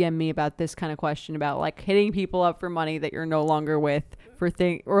people DM me about this kind of question about like hitting people up for money that you're no longer with for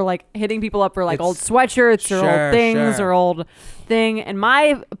thing, or like hitting people up for like old sweatshirts or old things or old thing. And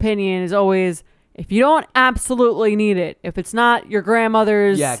my opinion is always, if you don't absolutely need it, if it's not your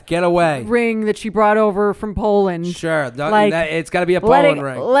grandmother's get away ring that she brought over from Poland, sure, like, it's got to be a Poland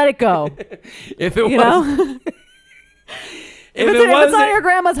ring. Let it go. If it was. If it's not your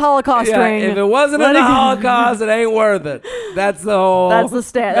grandma's Holocaust ring, if it wasn't in the Holocaust, it ain't worth it. That's the whole. That's the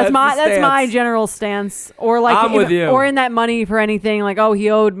stance. That's my general stance. Or like, I'm with you. Or in that money for anything, like, oh, he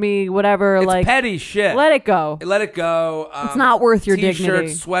owed me whatever. It's like petty shit. Let it go. Let it go. It's not worth your dignity.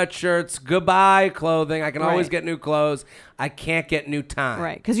 T-shirts, sweatshirts, goodbye clothing. I can always get new clothes. I can't get new time.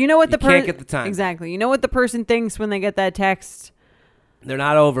 Right, because you know what the person can't get the time. Exactly. You know what the person thinks when they get that text. They're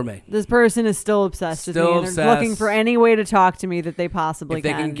not over me. This person is still obsessed with me. And they're looking for any way to talk to me that they possibly can.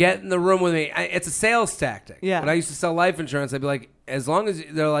 If they can get in the room with me. It's a sales tactic. Yeah. When I used to sell life insurance, I'd be like, as long as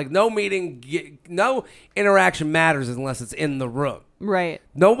they're like, no meeting, no interaction matters unless it's in the room. Right.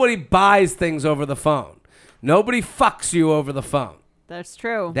 Nobody buys things over the phone. Nobody fucks you over the phone. That's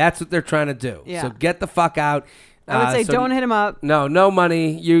true. That's what they're trying to do. Yeah. So get the fuck out. I would say don't hit him up. No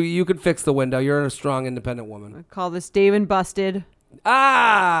money. You can fix the window. You're a strong, independent woman. I call this Dave & Busted.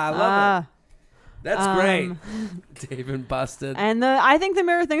 I love it. That's great. Dave & Busted. And I think the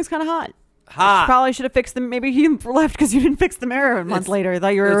mirror thing's kind of hot. Hot. Probably should have fixed them. Maybe he left because you didn't fix the mirror a month later. I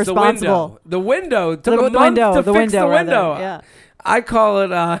thought you were irresponsible. The window. Took a month to fix the window. Yeah. I call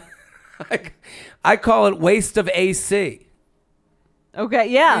it. I call it waste of AC. Okay.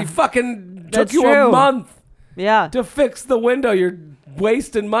 Yeah. He fucking That's took you true. a month. Yeah. To fix the window. You're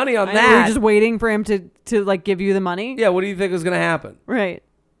wasting money on that. You're just waiting for him to like give you the money. Yeah. What do you think is gonna happen? Right.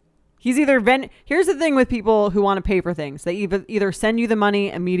 He's either Here's the thing with people who want to pay for things. They either send you the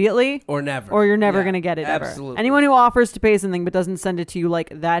money immediately or never. Or you're never going to get it absolutely. ever. Anyone who offers to pay something but doesn't send it to you like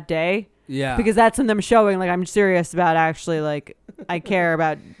that day. Yeah. Because that's in them showing like I'm serious about actually like I care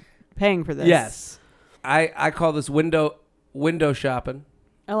about paying for this. Yes. I call this window shopping.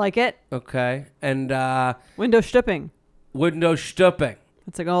 I like it. Okay. And window stupping. Window stupping.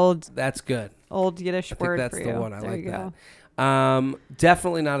 It's like That's good. Old Yiddish word that's for the you. one. I there like you that. Go.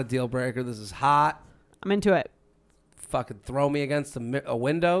 Definitely not a deal breaker. This is hot. I'm into it. Fucking throw me against a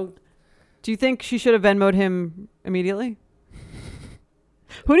window. Do you think she should have Venmo'd him immediately?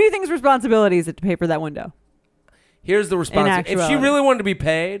 Who do you think's responsibility is it to pay for that window? Here's the responsibility. If she really wanted to be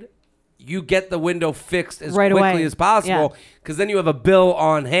paid, you get the window fixed as quickly as possible because then you have a bill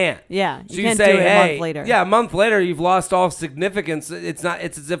on hand. Yeah. So you can't say, do it hey, a month later. Yeah, a month later, you've lost all significance. It's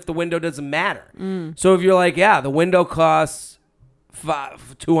as if the window doesn't matter. So if you're like, yeah, the window costs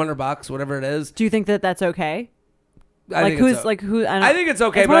 $200, whatever it is. Do you think that that's okay? I think it's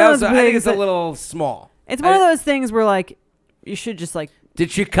okay, but I think it's a little small. It's one of those things where like you should just like. Did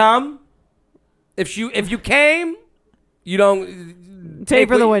she come? If you came, You don't Pay take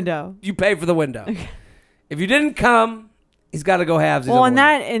for the what- window. You pay for the window. If you didn't come, he's got to go halves. Well, in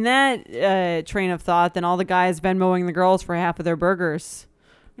that train of thought, then all the guys Venmoing the girls for half of their burgers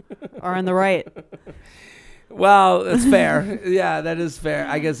are on the right. Well, that's fair. Yeah, that is fair.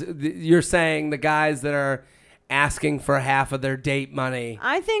 I guess you're saying the guys that are asking for half of their date money.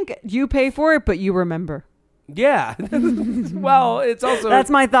 I think you pay for it, but you remember. Yeah. Well, it's also That's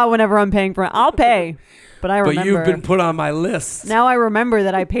my thought whenever I'm paying for it. I'll pay, but I remember. But you've been put on my list. Now I remember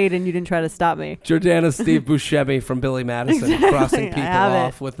that I paid and you didn't try to stop me. Jordana Steve Buscemi from Billy Madison crossing people have it.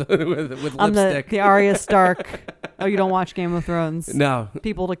 off with I'm lipstick. the Arya Stark. Oh, you don't watch Game of Thrones? No,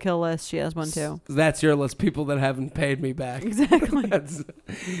 People to kill list. She has one too. that's your list. People that haven't paid me back. Exactly. That's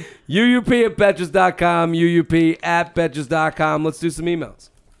UUP at Betches.com, UUP at Betches.com. Let's do some emails.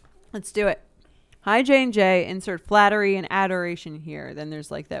 Let's do it. Hi, J&J. Insert flattery and adoration here. Then there's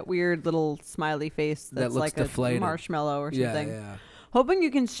like that weird little smiley face That that's looks like deflated. a marshmallow or something. Yeah. Hoping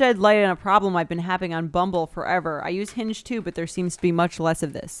you can shed light on a problem I've been having on Bumble forever. I use Hinge too, but there seems to be much less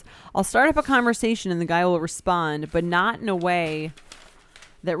of this. I'll start up a conversation and the guy will respond, but not in a way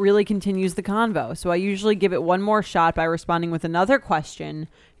that really continues the convo. So I usually give it one more shot by responding with another question,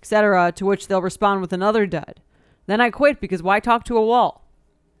 etc., to which they'll respond with another dud. Then I quit because why talk to a wall?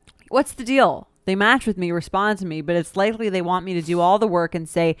 What's the deal? They match with me, respond to me, but it's likely they want me to do all the work and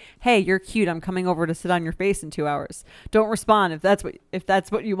say, "Hey, you're cute. I'm coming over to sit on your face in 2 hours." Don't respond if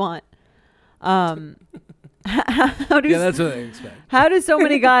that's what you want. How do Yeah, that's what I expect. how do so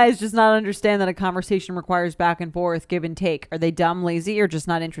many guys just not understand that a conversation requires back and forth, give and take? Are they dumb, lazy, or just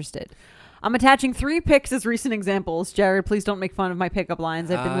not interested? I'm attaching 3 pics as recent examples. Jared, please don't make fun of my pickup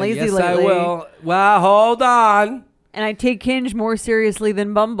lines. I've been lazy yes, lately. I will. Well, hold on. And I take Hinge more seriously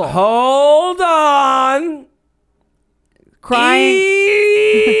than Bumble. Hold on. Crying.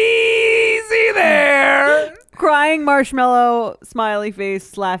 Easy there. Crying marshmallow, smiley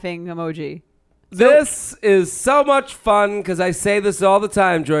face, laughing emoji. This is so much fun because I say this all the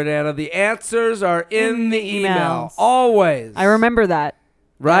time, Jordana. The answers are in the email. emails. Always. I remember that.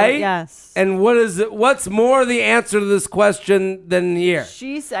 Right? Yes. And what is it? What's more the answer to this question than here?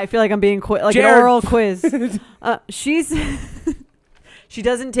 I feel like I'm being like Jared. an oral quiz. She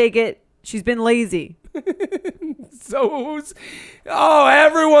doesn't take it. She's been lazy. So,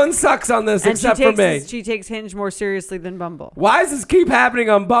 everyone sucks on this And except for me. She takes Hinge more seriously than Bumble. Why does this keep happening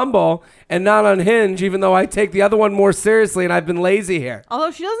on Bumble and not on Hinge, even though I take the other one more seriously and I've been lazy here?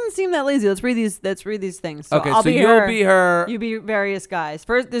 Although she doesn't seem that lazy. Let's read these things. So Okay, I'll so be you'll her. be her. You be various guys.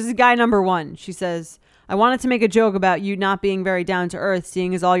 First, this is guy number 1. She says, "I wanted to make a joke about you not being very down to earth,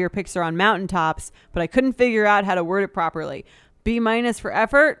 seeing as all your pics are on mountaintops, but I couldn't figure out how to word it properly. B- for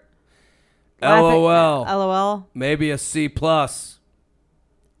effort. LOL. LOL. Maybe a C+.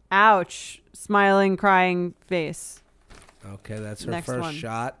 Ouch. Smiling, crying face. Okay, that's her Next first one.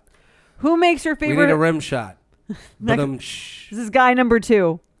 shot. Who makes your We need favorite? a rim shot. This is guy number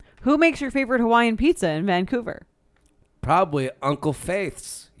 2. Who makes your favorite Hawaiian pizza in Vancouver? Probably Uncle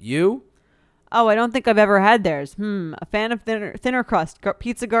Faith's. You? Oh, I don't think I've ever had theirs. A fan of thinner crust.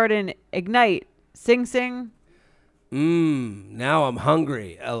 Pizza Garden, Ignite, Sing Sing. Now I'm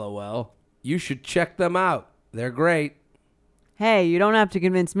hungry, LOL. You should check them out. They're great. Hey, you don't have to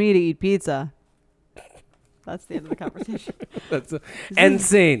convince me to eat pizza. That's the end of the conversation. That's end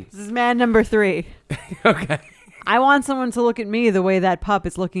scene. This is man number 3. Okay. I want someone to look at me the way that pup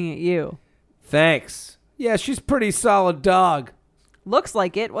is looking at you. Thanks. Yeah, she's pretty solid dog. Looks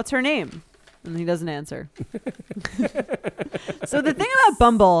like it. What's her name? And he doesn't answer. So the thing about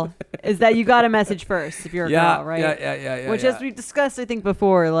Bumble is that you got a message first if you're a girl, right? Yeah. Which, as we discussed, I think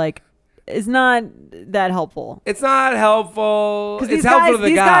before, like, is not that helpful. It's not helpful. Because It's helpful to the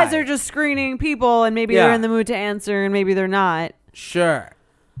these guy. guys are just screening people, and maybe Yeah. they're in the mood to answer, and maybe they're not. Sure.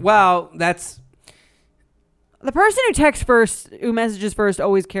 Well, that's... The person who texts first, who messages first,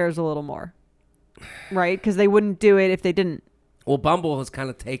 always cares a little more, right? Because they wouldn't do it if they didn't. Well, Bumble has kind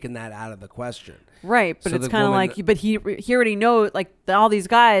of taken that out of the question. Right, but So it's the kind of woman- like, but he already knows, like, all these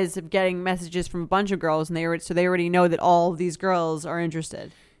guys are getting messages from a bunch of girls, and they already know that all of these girls are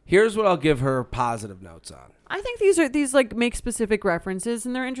interested. Here's what I'll give her positive notes on. I think these like make specific references,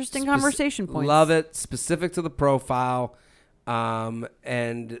 and they're interesting conversation points. Love it. Specific to the profile.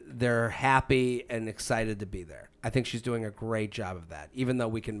 And they're happy and excited to be there. I think she's doing a great job of that, even though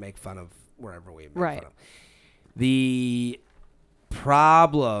we can make fun of wherever we make Right. fun of. The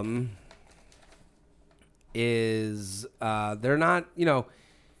problem is they're not,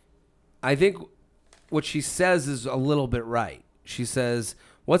 I think what she says is a little bit right. She says,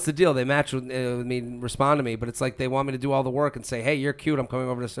 what's the deal? They match with me, respond to me, but it's like they want me to do all the work and say, hey, you're cute. I'm coming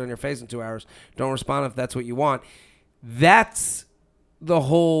over to sit on your face in 2 hours. Don't respond if that's what you want. That's the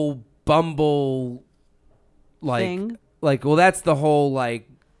whole Bumble Thing. well, that's the whole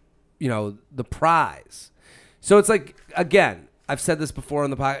the prize. So it's like, again, I've said this before on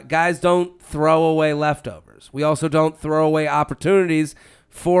the podcast, guys don't throw away leftovers. We also don't throw away opportunities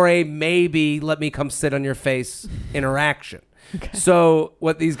for a maybe let me come sit on your face interaction. Okay. So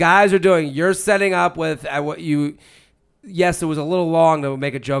what these guys are doing, you're setting up with yes, it was a little long to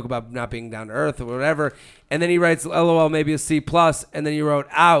make a joke about not being down to earth or whatever. And then he writes, LOL, maybe a C+. And then you wrote,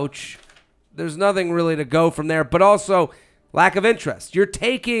 ouch. There's nothing really to go from there. But also, lack of interest. You're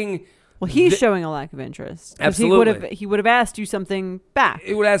taking... Well, he's showing a lack of interest. Absolutely. He would have asked you something back.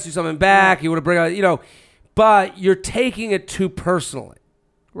 He would ask you something back. He would have bring out, but you're taking it too personally.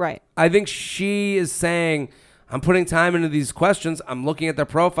 Right. I think she is saying, I'm putting time into these questions. I'm looking at their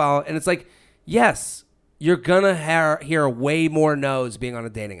profile. And it's like, yes, you're going to hear way more no's being on a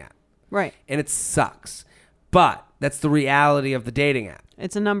dating app. Right. And it sucks. But that's the reality of the dating app.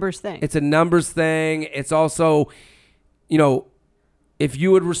 It's a numbers thing. It's a numbers thing. It's also, if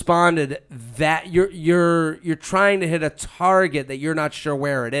you had responded that you're trying to hit a target that you're not sure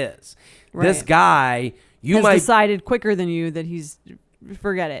where it is. Right. This guy, has decided quicker than you that he's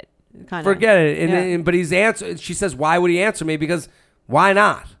forget it. Forget it. But he's answered. She says, "Why would he answer me? Because why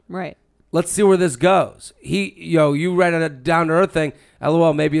not?" Right. Let's see where this goes. You read a down to earth thing.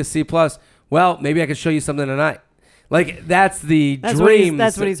 LOL, maybe a C+. Well, maybe I could show you something tonight. Like that's the dream.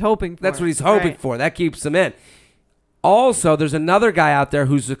 That's what he's hoping for. That's what he's hoping for. That keeps him in. Also, there's another guy out there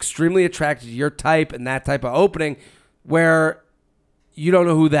who's extremely attracted to your type and that type of opening where you don't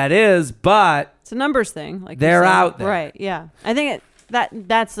know who that is, but it's a numbers thing. Like they're out there. Right. Yeah. I think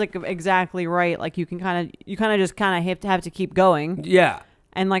that's like exactly right. Like you kind of just have to keep going. Yeah.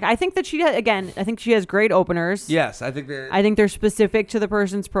 And like I think that I think she has great openers. Yes, I think they're specific to the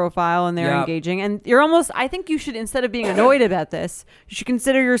person's profile and they're engaging. And I think you should, instead of being annoyed about this, you should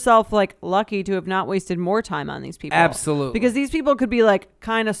consider yourself like lucky to have not wasted more time on these people. Absolutely. Because these people could be like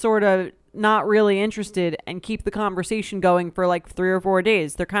kind of sort of not really interested and keep the conversation going for like 3 or 4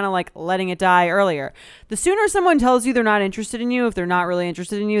 days. They're kind of like letting it die earlier. The sooner someone tells you they're not interested in you, if they're not really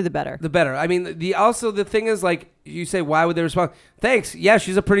interested in you, the better. The better. I mean, the thing is, like, you say, why would they respond? Thanks. Yeah,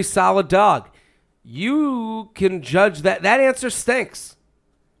 she's a pretty solid dog. You can judge that. That answer stinks.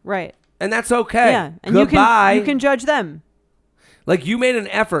 Right. And that's okay. Yeah. And goodbye. You can judge them. Like, you made an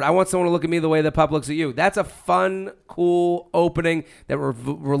effort. I want someone to look at me the way the pub looks at you. That's a fun, cool opening that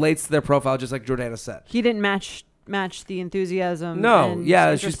relates to their profile, just like Jordana said. He didn't match the enthusiasm. No,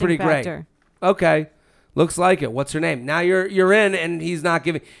 yeah, she's pretty great. Okay, looks like it. What's her name? Now you're in, and he's not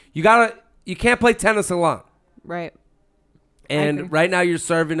giving. You can't play tennis alone. Right. And right now you're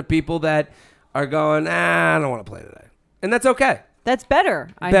serving to people that are going, I don't want to play today, and that's okay. That's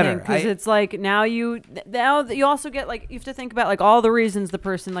better, I think, because it's like now you also get like you have to think about like all the reasons the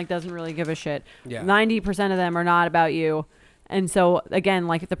person like doesn't really give a shit. Yeah. 90% of them are not about you, and so again,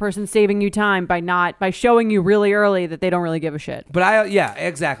 like if the person's saving you time by showing you really early that they don't really give a shit. But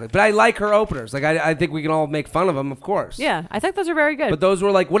exactly. But I like her openers. Like I think we can all make fun of them, of course. Yeah, I think those are very good. But those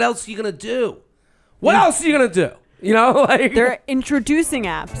were like, what else are you gonna do? What else are you gonna do? Like they're introducing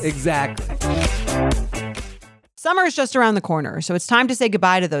apps. Exactly. Summer is just around the corner, so it's time to say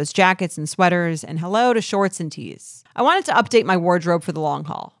goodbye to those jackets and sweaters and hello to shorts and tees. I wanted to update my wardrobe for the long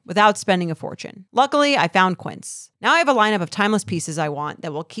haul without spending a fortune. Luckily, I found Quince. Now I have a lineup of timeless pieces I want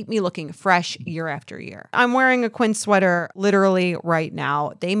that will keep me looking fresh year after year. I'm wearing a Quince sweater literally right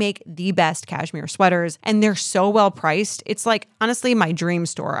now. They make the best cashmere sweaters and they're so well priced. It's like honestly my dream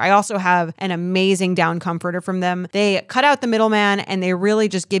store. I also have an amazing down comforter from them. They cut out the middleman and they really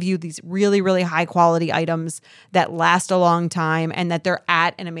just give you these really, really high quality items that last a long time and that they're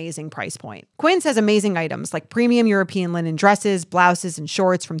at an amazing price point. Quince has amazing items like premium European linen dresses, blouses, and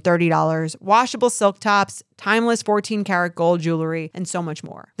shorts from $30, washable silk tops, timeless 14-karat gold jewelry, and so much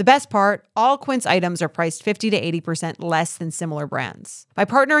more. The best part, all Quince items are priced 50 to 80% less than similar brands. By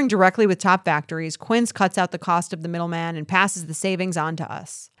partnering directly with top factories, Quince cuts out the cost of the middleman and passes the savings on to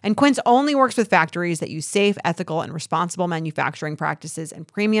us. And Quince only works with factories that use safe, ethical, and responsible manufacturing practices and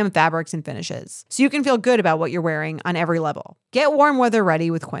premium fabrics and finishes, so you can feel good about what you're wearing on every level. Get warm weather ready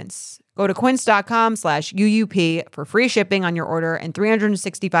with Quince. Go to quince.com/UUP for free shipping on your order and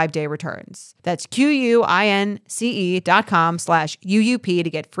 365-day returns. That's QUINCE.com/UUP to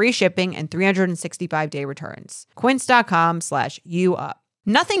get free shipping and 365-day returns. Quince.com/UUP.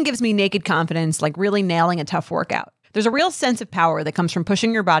 Nothing gives me naked confidence like really nailing a tough workout. There's a real sense of power that comes from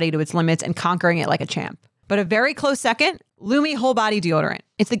pushing your body to its limits and conquering it like a champ. But a very close second, Lumi Whole Body Deodorant.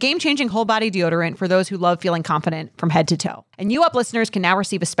 It's the game-changing whole-body deodorant for those who love feeling confident from head to toe. And You Up listeners can now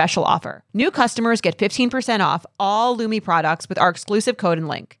receive a special offer. New customers get 15% off all Lumi products with our exclusive code and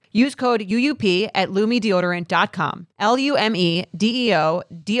link. Use code UUP at LumiDeodorant.com.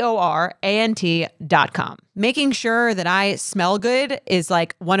 LumiDeodorant.com. Making sure that I smell good is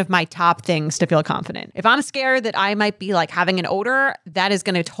like one of my top things to feel confident. If I'm scared that I might be like having an odor, that is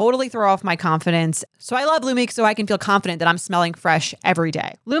going to totally throw off my confidence. So I love Lumi so I can feel confident that I'm smelling fresh every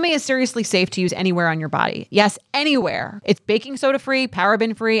day. Lumi is seriously safe to use anywhere on your body. Yes, anywhere. It's baking soda free,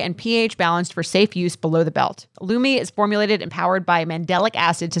 paraben free, and pH balanced for safe use below the belt. Lumi is formulated and powered by mandelic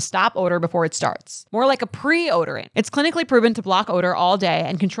acid to stop odor before it starts. More like a pre-odorant. It's clinically proven to block odor all day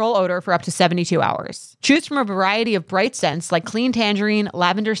and control odor for up to 72 hours. Choose from a variety of bright scents like clean tangerine,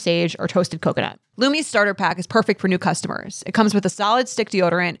 lavender sage, or toasted coconut. Lumi's starter pack is perfect for new customers. It comes with a solid stick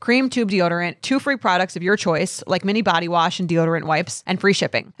deodorant, cream tube deodorant, 2 free products of your choice, like mini body wash and deodorant wipes, and free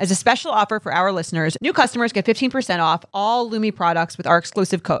shipping. As a special offer for our listeners, new customers get 15% off all Lumi products with our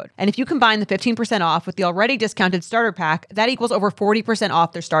exclusive code. And if you combine the 15% off with the already discounted starter pack, that equals over 40%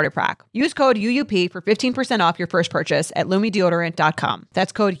 off their starter pack. Use code UUP for 15% off your first purchase at LumiDeodorant.com.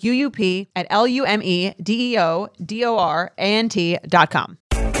 That's code UUP at LumiDeodorant.com.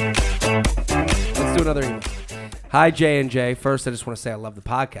 Let's do another email. Hi, J&J. First, I just want to say I love the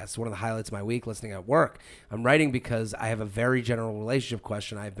podcast. It's one of the highlights of my week listening at work. I'm writing because I have a very general relationship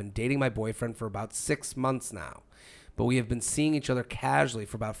question. I've been dating my boyfriend for about 6 months now, but we have been seeing each other casually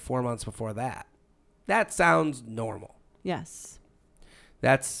for about 4 months before that. That sounds normal. Yes.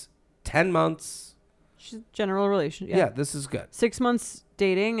 That's 10 months. General relationship. Yeah, this is good. 6 months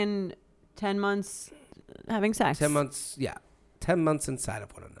dating and 10 months having sex. 10 months, yeah. 10 months inside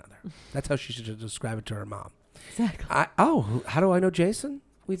of one another. That's how she should describe it to her mom. Exactly. How do I know Jason?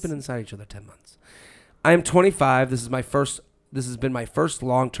 We've been inside each other 10 months. I am 25. This has been my first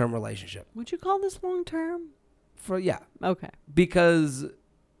long-term relationship. Would you call this long-term? Yeah. Okay. Because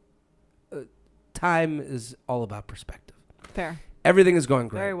time is all about perspective. Fair. Everything is going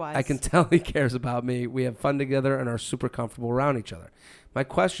great. Very wise. I can tell he cares about me. We have fun together and are super comfortable around each other. My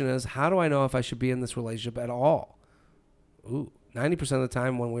question is, how do I know if I should be in this relationship at all? Ooh. 90% of the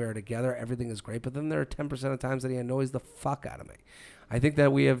time when we are together, everything is great. But then there are 10% of times that he annoys the fuck out of me. I think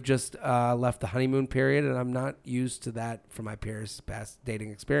that we have just left the honeymoon period, and I'm not used to that from my peers' past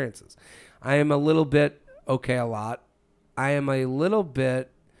dating experiences. I am a little bit okay a lot. I am a little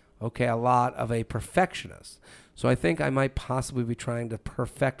bit okay a lot of a perfectionist. So I think I might possibly be trying to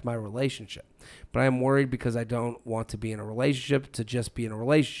perfect my relationship. But I am worried because I don't want to be in a relationship to just be in a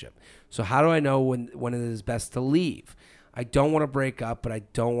relationship. So how do I know when it is best to leave? I don't want to break up, but I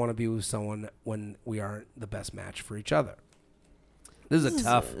don't want to be with someone when we aren't the best match for each other. This is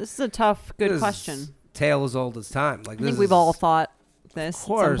a tough, good question. Tale as old as time. Like, I think we've all thought this at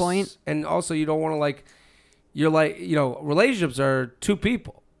some point. And also, you don't want to relationships are two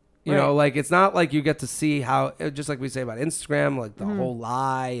people. You know, like, it's not like you get to see how, just like we say about Instagram, like the whole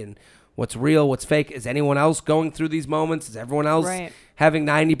lie and what's real, what's fake. Is anyone else going through these moments? Is everyone else having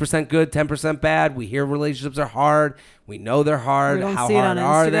 90% good, 10% bad? We hear relationships are hard. We know they're hard. How hard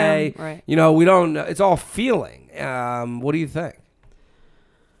are they? Right. You know, we don't know. It's all feeling. What do you think?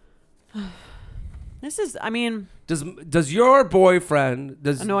 This is, I mean. Does your boyfriend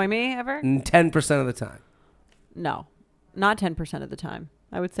annoy me ever? 10% of the time? No, not 10% of the time.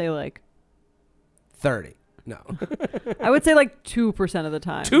 I would say like 30. No. I would say like 2% of the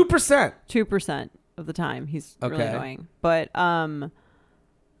time. 2%? 2% of the time. He's really annoying. But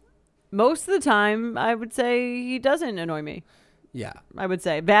most of the time, I would say he doesn't annoy me. Yeah. I would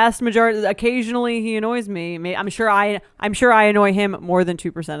say vast majority. Occasionally, he annoys me. I'm sure I annoy him more than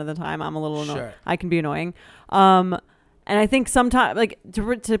 2% of the time. I'm a little annoying. Sure. I can be annoying. And I think sometimes, like,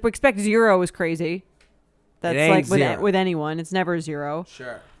 to expect 0 is crazy. That's like with anyone. It's never 0.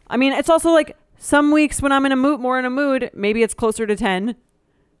 Sure. I mean, it's also like some weeks when I'm in a mood, maybe it's closer to 10.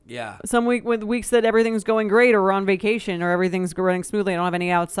 Yeah. Some weeks that everything's going great, or we're on vacation, or everything's running smoothly. I don't have any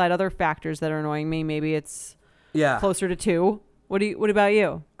outside other factors that are annoying me. Maybe it's closer to 2. What about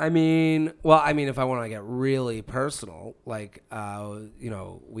you? I mean, if I want to get really personal, like,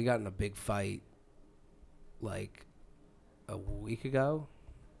 we got in a big fight like a week ago,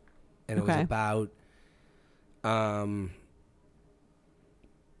 and it was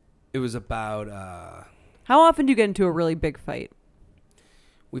about, how often do you get into a really big fight?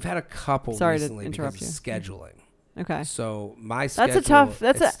 We've had a couple recently because of scheduling. Okay. So my schedule, it's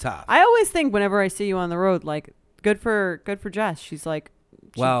tough. I always think whenever I see you on the road, like, good for Jess. She's like,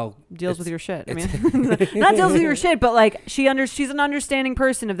 deals with your shit. I mean, not deals with your shit, but like she's an understanding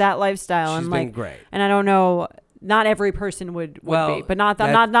person of that lifestyle. She's and like, been great. And I don't know, not every person would Well, be, but not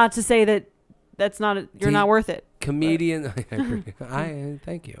that- not to say that that's not you're not worth it. Comedian. I agree.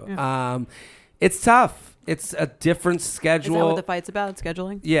 Thank you. It's tough. It's a different Is schedule. that what the fight's about?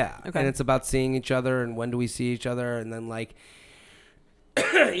 Scheduling? Yeah. Okay. And it's about seeing each other and when do we see each other. And then like,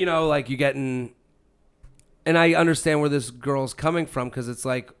 like you get in, and I understand where this girl's coming from. Cause it's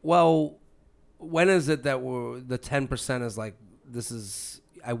like, well, when is it that the 10% is like,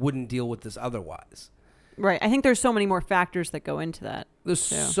 I wouldn't deal with this otherwise. Right. I think there's so many more factors that go into that. There's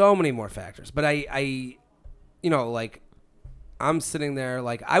so many more factors, but I like I'm sitting there,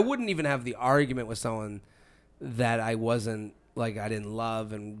 like I wouldn't even have the argument with someone that I didn't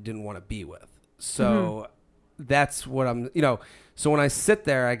love and didn't want to be with. So that's what so when I sit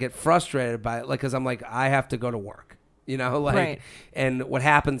there, I get frustrated by it, like, cause I'm like, I have to go to work, Right. And what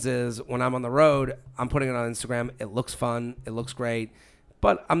happens is when I'm on the road, I'm putting it on Instagram. It looks fun. It looks great.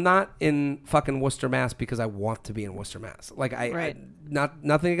 But I'm not in fucking Worcester, Mass because I want to be in Worcester, Mass. Like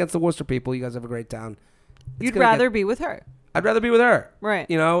nothing against the Worcester people. You guys have a great town. You'd rather be with her. I'd rather be with her. Right.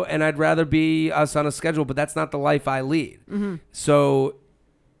 And I'd rather be us on a schedule, but that's not the life I lead. Mm-hmm. So,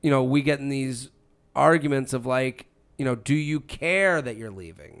 we get in these arguments of like, do you care that you're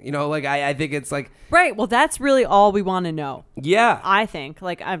leaving? Like I think it's like. Right. Well, that's really all we want to know. Yeah. I think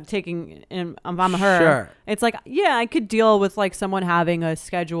like I'm her. Sure. It's like, yeah, I could deal with like someone having a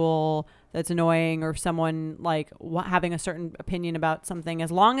schedule that's annoying or someone like having a certain opinion about something,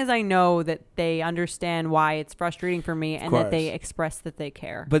 as long as I know that they understand why it's frustrating for me and that they express that they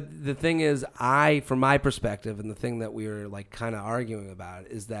care. But the thing is, from my perspective, and the thing that we were like kind of arguing about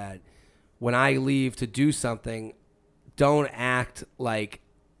is that when I leave to do something, don't act like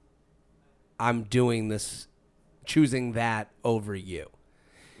I'm doing this, choosing that over you.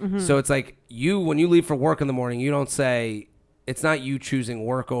 Mm-hmm. So it's like when you leave for work in the morning, you don't say, it's not you choosing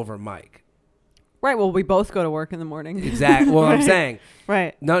work over Mike. Right. Well, we both go to work in the morning. Exactly. Well, I'm saying.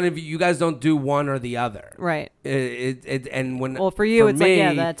 Right. None of you guys don't do one or the other. Right. For you, it's me,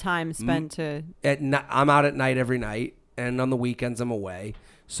 like, that time spent I'm out at night every night, and on the weekends I'm away.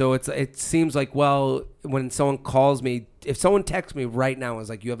 So it seems like, well, when someone calls me, if someone texts me right now and is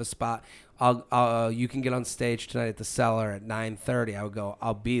like, you have a spot, you can get on stage tonight at the Cellar at 9:30. I would go,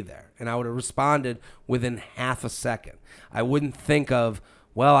 I'll be there. And I would have responded within half a second. I wouldn't think of,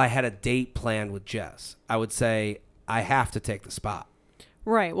 well, I had a date planned with Jess. I would say, I have to take the spot.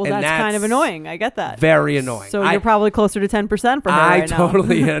 Right. Well, that's kind of annoying. I get that. Very annoying. So you're probably closer to 10% for her I right now.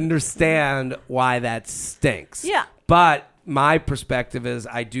 totally understand why that stinks. Yeah. But my perspective is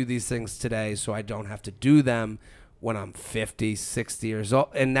I do these things today so I don't have to do them when I'm 50, 60 years old.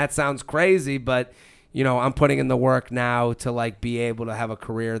 And that sounds crazy, but I'm putting in the work now to like be able to have a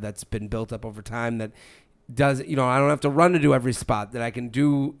career that's been built up over time that does, I don't have to run to do every spot that I can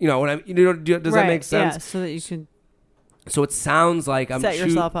do, does that make sense? Yeah, so that you can. So it sounds like I'm set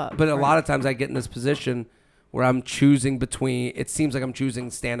yourself up. But a lot of times I get in this position where I'm choosing between, it seems like I'm choosing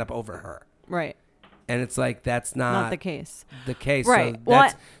stand up over her. Right. And it's like, that's not the case. Right.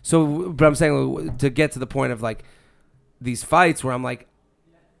 But I'm saying to get to the point of like these fights where I'm like,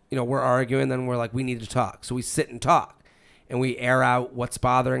 we're arguing, then we're like, we need to talk. So we sit and talk and we air out what's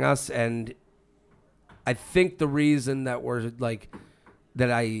bothering us. And I think the reason that we're like,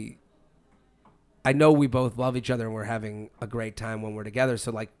 that I know we both love each other and we're having a great time when we're together.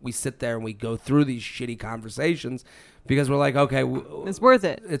 So like we sit there and we go through these shitty conversations because we're like, okay, it's worth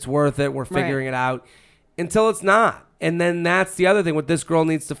it. It's worth it. We're figuring it out until it's not. And then that's the other thing what this girl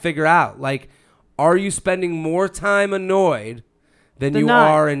needs to figure out. Like, are you spending more time annoyed than you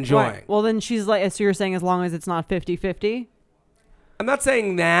are enjoying? Right. Well, then she's like, so you're saying as long as it's not 50-50? I'm not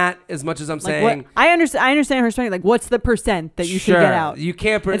saying that as much as I'm saying. I understand her saying, like, what's the percent that you should get out? You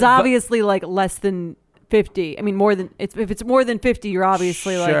can't. It's obviously like less than 50. I mean, more than if it's more than 50, you're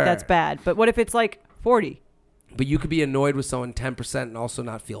obviously like, that's bad. But what if it's like 40? But you could be annoyed with someone 10% and also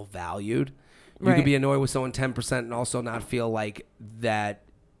not feel valued. You could be annoyed with someone 10% and also not feel like that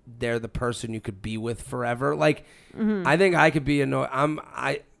they're the person you could be with forever. Like, I think I could be annoyed.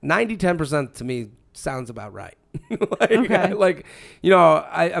 90-10% to me sounds about right.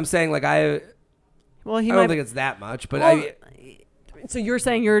 I'm saying like I don't think it's that much, but so you're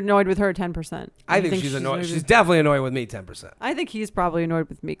saying you're annoyed with her 10%? I think she's annoyed. She's definitely annoyed with me 10%. I think he's probably annoyed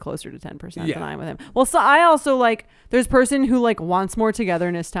with me closer to 10% than I am with him. Well, so I also like, there's person who like wants more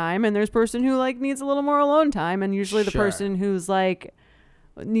togetherness time, and there's person who like needs a little more alone time, and usually the person who's like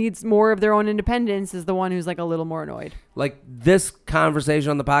needs more of their own independence is the one who's like a little more annoyed. Like this conversation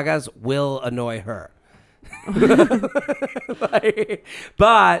on the podcast will annoy her.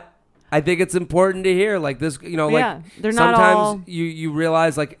 But I think it's important to hear like this, you know, like Yeah, they're not sometimes all- you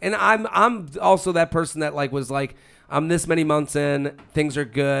realize like, and I'm also that person that like was like, I'm this many months in, things are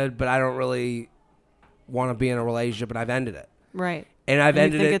good, but I don't really want to be in a relationship, and I've ended it. Right. And I've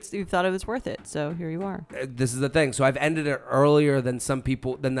ended it. You thought it was worth it, so here you are. This is the thing. So I've ended it earlier than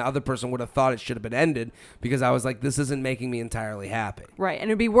than the other person would have thought it should have been ended, because I was like, this isn't making me entirely happy. Right, and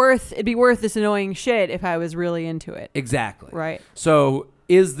it'd be worth this annoying shit if I was really into it. Exactly. Right. So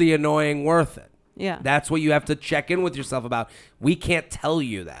is the annoying worth it? Yeah. That's what you have to check in with yourself about. We can't tell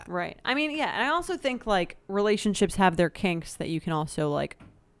you that. Right. I mean, yeah, and I also think like relationships have their kinks that you can also like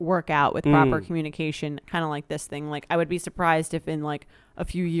work out with proper communication, kind of like this thing. Like I would be surprised if in like a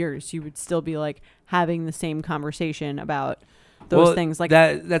few years you would still be like having the same conversation about those things. Like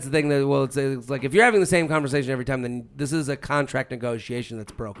that's the thing that it's like if you're having the same conversation every time, then this is a contract negotiation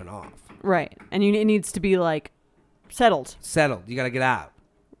that's broken off. Right. And it needs to be like settled. You got to get out.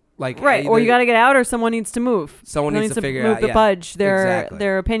 Like Right, or you got to get out, or someone needs to move. Someone needs to figure move out, the yeah. budge Exactly.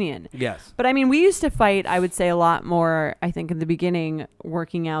 their opinion. Yes. But I mean, we used to fight, I would say, a lot more, I think, in the beginning,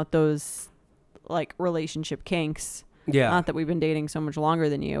 working out those like relationship kinks. Yeah. Not that we've been dating so much longer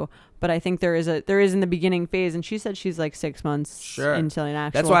than you, but I think there is in the beginning phase, and she said she's like 6 months Sure. into an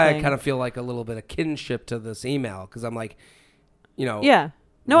actual That's why thing. I kind of feel like a little bit of kinship to this email, because I'm like, you know. Yeah.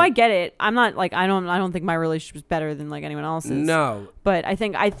 No, I get it. I'm not like I don't think my relationship is better than like anyone else's. No. But I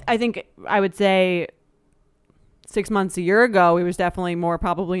think I would say 6 months, a year ago, it was definitely more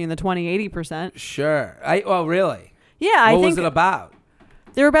probably in the 20-80%. Sure. Really? Yeah, What was it about?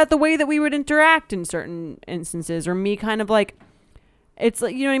 They're about the way that we would interact in certain instances, or me kind of like, it's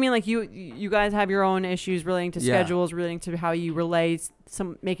like, you know what I mean? Like you guys have your own issues relating to schedules, relating to how you relay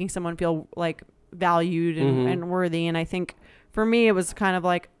making someone feel like valued and worthy. And I think for me, it was kind of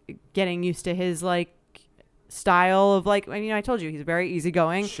like getting used to his like style of like, I mean, I told you he's very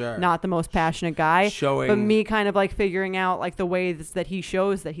easygoing, Sure. not the most passionate guy, Showing- but me kind of like figuring out like the ways that he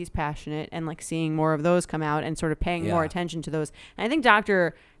shows that he's passionate, and like seeing more of those come out and sort of paying more attention to those. And I think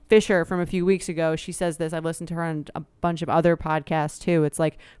Dr. Fisher from a few weeks ago, she says this, I've listened to her on a bunch of other podcasts too. It's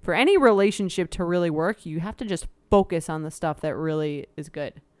like for any relationship to really work, you have to just focus on the stuff that really is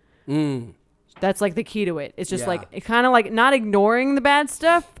good. That's like the key to it. It's just like, it kind of like not ignoring the bad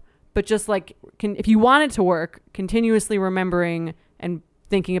stuff, but just like, if you want it to work, continuously remembering and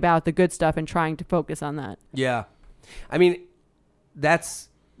thinking about the good stuff and trying to focus on that. Yeah. I mean, that's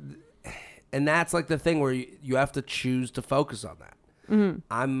like the thing where you have to choose to focus on that.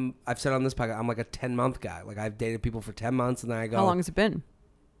 I've said on this podcast, I'm like a 10-month guy. Like I've dated people for 10 months, and then I go. How long has it been?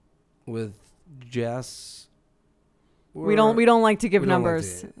 With Jess. We don't like to give we don't like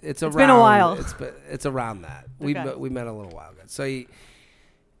numbers. to- It's been a while. It's around that. Okay. We met a little while ago. So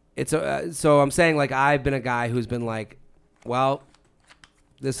so I'm saying like I've been a guy who's been like, well,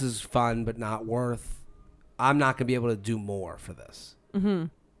 this is fun but not worth. I'm not gonna be able to do more for this.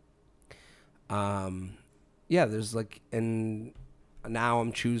 Yeah, there's like, and now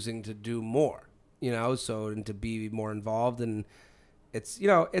I'm choosing to do more. You know, so and to be more involved, and it's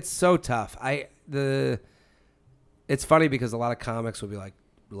it's so tough. It's funny because a lot of comics will be like,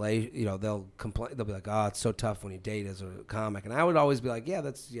 they'll complain. They'll be like, "Oh, it's so tough when you date as a comic," and I would always be like, "Yeah,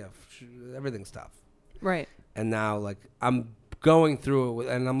 everything's tough." Right. And now, like, I'm going through it,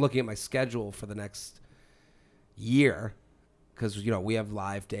 and I'm looking at my schedule for the next year because we have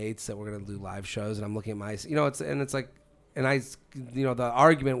live dates that we're gonna do live shows, and I'm looking at my, the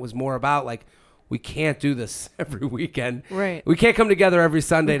argument was more about like, we can't do this every weekend. Right. We can't come together every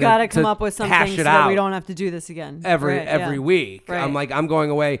Sunday. We've got to come up with something hash so it that out we don't have to do this again. every week. Right. I'm like, I'm going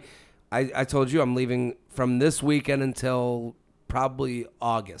away. I told you I'm leaving from this weekend until probably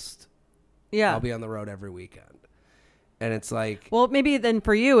August. Yeah. I'll be on the road every weekend. And it's like, Well, maybe then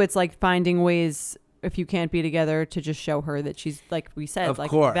for you, it's like finding ways, if you can't be together, to just show her that she's, like we said, of like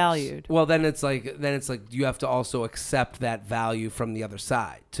course. valued. Well, then it's like you have to also accept that value from the other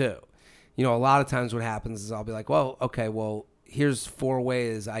side too. A lot of times what happens is I'll be like, well, okay, well, here's 4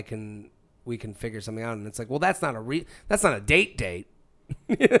 ways we can figure something out. And it's like, well, that's not a date.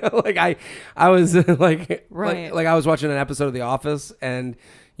 Like I was like, Right. like I was watching an episode of The Office, and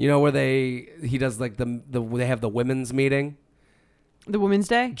where he does like they have the women's meeting. The Women's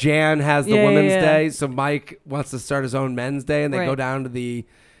Day? Jan has the Yeah, women's yeah. day, so Mike wants to start his own men's day, and they Right. go down to the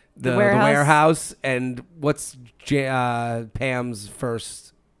warehouse. warehouse. And what's Pam's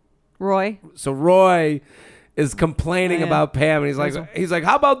first? Roy? So Roy is complaining Yeah. about Pam, and he's like,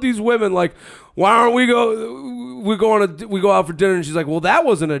 how about these women? Like, why aren't we go out for dinner? And she's like, well, that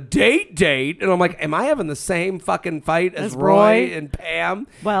wasn't a date. And I'm like, am I having the same fucking fight as Roy and Pam?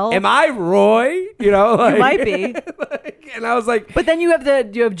 Well, am I Roy? You know, like, you might be. And I was like, but then you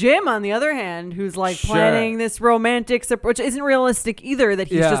have Jim on the other hand, who's like planning this romantic, which isn't realistic either. That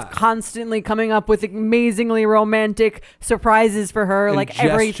he's just constantly coming up with amazingly romantic surprises for her, and like gestures.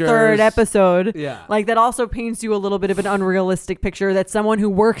 every third episode. Yeah, like that also paints you a little bit of an unrealistic picture that someone who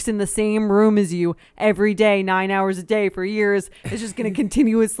works in the same room as you every day, 9 hours a day for years, is just going to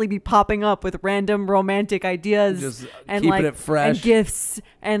continuously be popping up with random romantic ideas just and keeping like it fresh. and gifts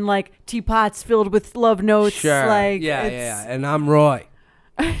and like teapots filled with love notes. Sure. Like yeah. And I'm Roy.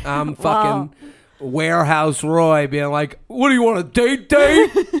 I'm fucking warehouse Roy being like, what do you want, a date?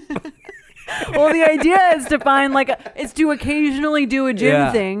 Well, the idea is to find it's to occasionally do a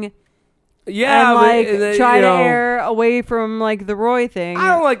Jim thing. Yeah, and try to err away from like the Roy thing. I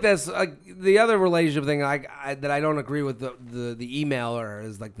don't like this. The other relationship thing that I don't agree with the emailer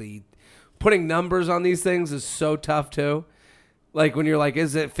is like the putting numbers on these things is so tough too. Like when you're like,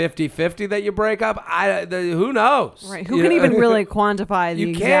 is it 50-50 that you break up? Who knows? Right. Who can even really quantify the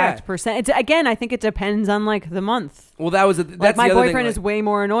exact percent? Again, I think it depends on like the month. Well, that's my the other boyfriend thing, is way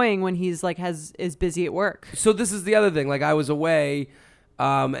more annoying when he's like is busy at work. So this is the other thing. Like I was away,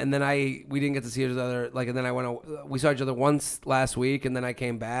 and then we didn't get to see each other. Like, and then we saw each other once last week, and then I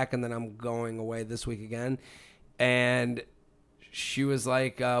came back, and then I'm going away this week again, and she was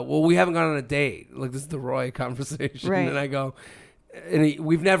like, well, we haven't gone on a date. Like, this is the Roy conversation. Right. And I go,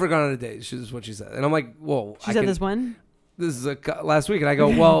 we've never gone on a date. This is what she said. And I'm like, whoa. She said this one? This is last week. And I go,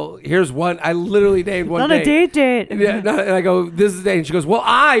 well, here's one. I literally named one Not date. a date. Yeah, and I go, this is a date. And she goes, well,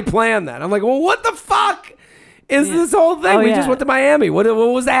 I planned that. I'm like, well, what the fuck is this whole thing? We just went to Miami. What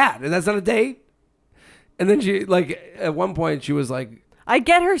was that? And that's not a date? And then she, like, at one point, she was like, I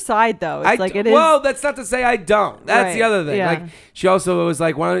get her side though. It's like it is. Well, that's not to say I don't. That's the Right, other thing. yeah. Like she also was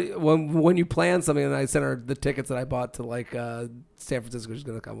like, when you plan something, and I sent her the tickets that I bought to like San Francisco. She's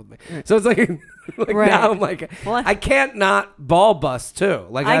gonna come with me. So it's like, now I'm like, Well, I can't not ball bust too.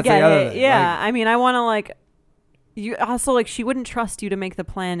 Like that's I get the other it. thing. Yeah. Like, I mean, I want to like. You also like she wouldn't trust you to make the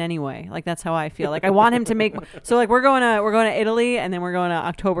plan anyway. Like that's how I feel. Like I want him to make. So like we're going to Italy and then we're going to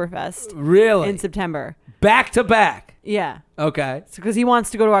Oktoberfest really in September. Back to back. Yeah. Okay. Because he wants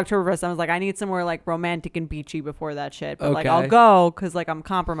to go to Oktoberfest. I was like, I need somewhere like romantic and beachy before that shit. But like, Okay. I'll go because like I'm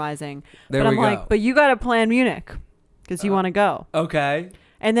compromising. There but we I'm like, go. but you got to plan Munich because you want to go. Okay.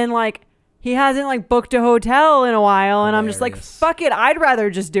 And then like he hasn't like booked a hotel in a while, and I'm just like, Hilarious. fuck it. I'd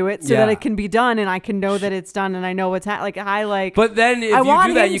rather just do it so that Yeah. it can be done, and I can know that it's done, and I know what's like. But then if I you want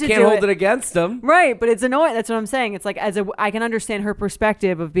do that, him you to can't do hold it against them. Right, but it's annoying. That's what I'm saying. It's like I can understand her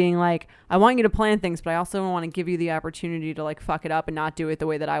perspective of being like, I want you to plan things, but I also want to give you the opportunity to like fuck it up and not do it the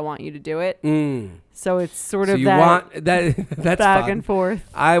way that I want you to do it. So it's sort So of you that want that? That's back fun. and forth.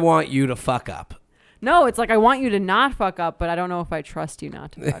 I want you to fuck up. No, it's like I want you to not fuck up, but I don't know if I trust you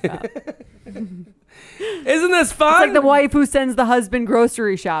not to fuck up. Isn't this fun? It's like the wife who sends the husband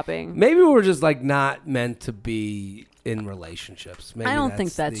grocery shopping. Maybe we're just like not meant to be in relationships. Maybe I don't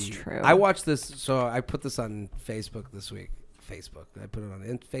think that's true. I watched this, so I put this on Facebook this week. I put it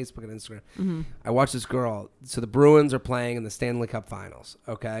on Facebook and Instagram. Mm-hmm. I watched this girl. So the Bruins are playing in the Stanley Cup Finals.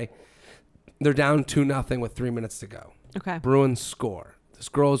 Okay, they're down 2-0 with 3 minutes to go. Okay. Bruins score. This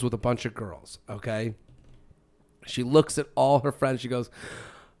girl is with a bunch of girls. Okay, she looks at all her friends. She goes,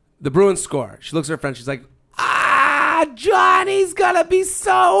 the Bruins score. She looks at her friend. She's like, Johnny's gonna be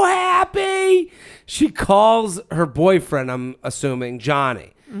so happy. She calls her boyfriend, I'm assuming,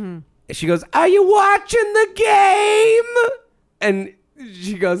 Johnny. Mm-hmm. She goes, are you watching the game? And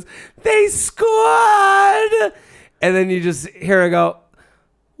she goes, they scored. And then you just hear her go,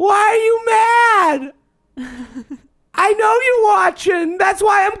 why are you mad? I know you're watching. That's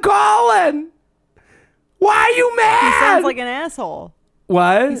why I'm calling. Why are you mad? He sounds like an asshole.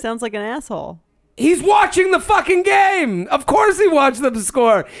 What? He sounds like an asshole. He's watching the fucking game. Of course he watched them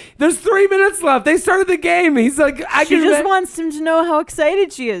score. There's 3 minutes left. They started the game. He's like, She just wants him to know how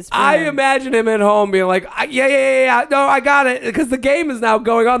excited she is for him. imagine him at home being like, yeah. No, I got it. Because the game is now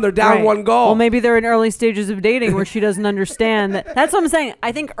going on. They're down Right. 1 goal. Well, maybe they're in early stages of dating where she doesn't understand that. That's what I'm saying.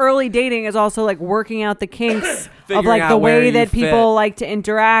 I think early dating is also like working out the kinks of Figuring like the out where way you that people fit. like to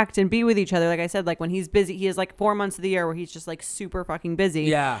interact and be with each other. Like I said, like when he's busy, he has like 4 months of the year where he's just like super fucking busy.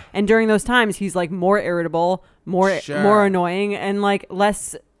 Yeah. And during those times, he's like more irritable, more Sure. more annoying, and like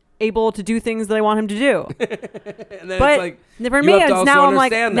less able to do things that I want him to do. And then But it's like, for you me, have to it's also now I'm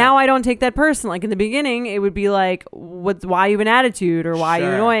like, understand that. now I don't take that person. Like in the beginning, it would be like, why you have an attitude or why you're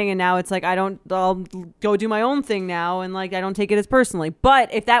Sure. annoying? And now it's like, I'll go do my own thing now. And like, I don't take it as personally.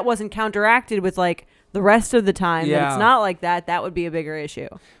 But if that wasn't counteracted with like the rest of the time, that Yeah. it's not like that, that would be a bigger issue.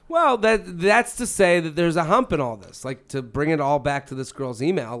 Well, that's to say that there's a hump in all this. Like, to bring it all back to this girl's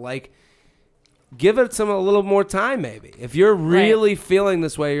email, like, give it a little more time, maybe. If you're really feeling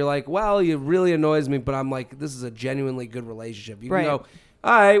this way, you're like, well, it really annoys me, but I'm like, this is a genuinely good relationship. You can Right. go,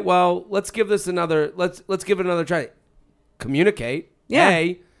 all right, well, let's give this another, let's give it another try. Communicate. Yeah.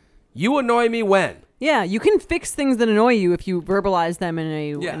 Hey, you annoy me when? Yeah, you can fix things that annoy you if you verbalize them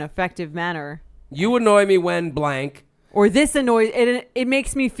in Yeah. an effective manner. You annoy me when blank. Or this annoys it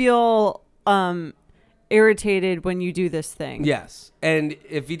makes me feel irritated when you do this thing. Yes. And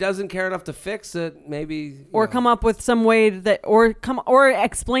if he doesn't care enough to fix it, maybe Or come up with some way that or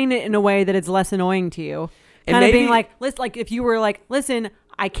explain it in a way that it's less annoying to you. And Kind of maybe- being like, if you were like, listen,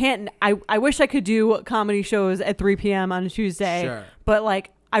 I wish I could do comedy shows at 3 p.m. on a Tuesday. Sure. But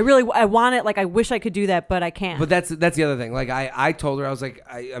like I want it, like I wish I could do that, but I can't. But that's the other thing. Like I told her, I was like,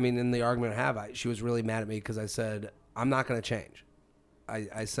 I mean, in the argument she was really mad at me because I said, I'm not going to change.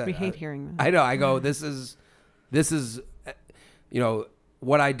 I said, we hate hearing that. I know. I go, this is,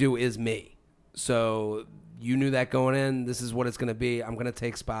 what I do is me. So you knew that going in. This is what it's going to be. I'm going to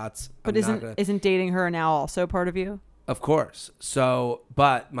take spots. But I'm not gonna, isn't dating her now also part of you? Of course. So,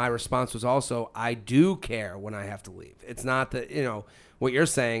 but my response was also, I do care when I have to leave. It's not that, what you're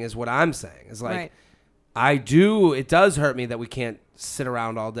saying is what I'm saying. It's like, Right. it does hurt me that we can't sit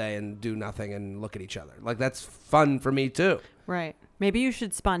around all day and do nothing and look at each other. Like, that's fun for me too. Right. Maybe you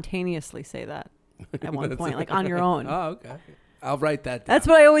should spontaneously say that at one point, like on your own. Oh, okay. I'll write that down. That's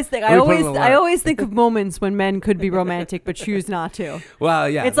what I always think. Let me put it in the I alert. always think of moments when men could be romantic but choose not to. Well,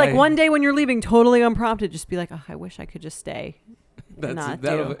 yeah. It's like one day when you're leaving totally unprompted, just be like, oh, I wish I could just stay. Not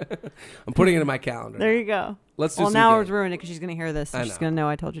do. I'm putting it in my calendar. There you go. Let's do Well, some now games. it's ruined it because she's going to hear this. And I she's know. going to know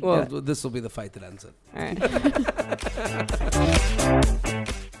I told you to Well, do it. this will be the fight that ends it. All right.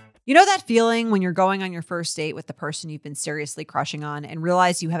 You know that feeling when you're going on your first date with the person you've been seriously crushing on and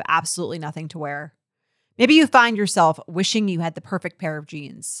realize you have absolutely nothing to wear? Maybe you find yourself wishing you had the perfect pair of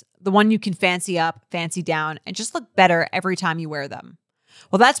jeans, the one you can fancy up, fancy down, and just look better every time you wear them.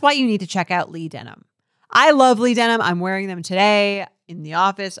 Well, that's why you need to check out Lee Denim. I love Lee Denim. I'm wearing them today in the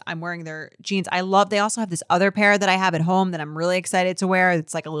office. I'm wearing their jeans. They also have this other pair that I have at home that I'm really excited to wear.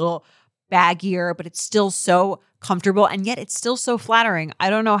 It's like a little baggier, but it's still so comfortable and yet it's still so flattering. I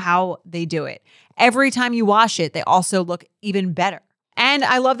don't know how they do it. Every time you wash it, they also look even better. And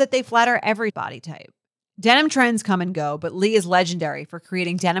I love that they flatter every body type. Denim trends come and go, but Lee is legendary for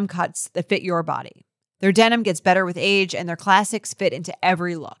creating denim cuts that fit your body. Their denim gets better with age and their classics fit into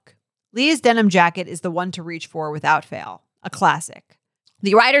every look. Lee's denim jacket is the one to reach for without fail, a classic.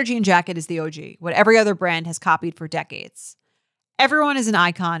 The Rider jean jacket is the OG, what every other brand has copied for decades. Everyone is an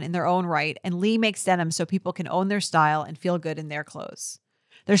icon in their own right, and Lee makes denim so people can own their style and feel good in their clothes.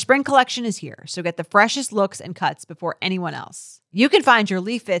 Their spring collection is here, so get the freshest looks and cuts before anyone else. You can find your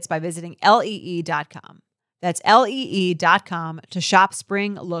Lee fits by visiting lee.com. That's lee.com to shop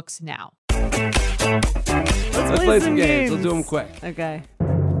spring looks now. Let's play some games. Let's do them quick. Okay.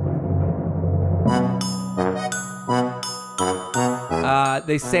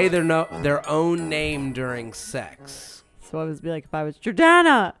 They say their own name during sex. So I would be like, if I was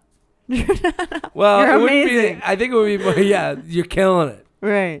Jordana. Well, You're it wouldn't be. amazing. I think it would be more. Yeah, you're killing it.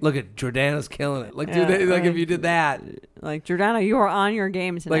 Right. Look at Jordana's killing it. Like, Yeah, like if right. you did that. Like, Jordana, you are on your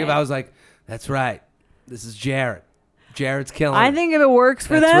game tonight. Like if I was like, that's right. This is Jared. Jared's killing I it. think if it works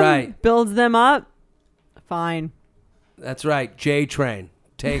for That's them, right. builds them up, fine. That's right. J Train.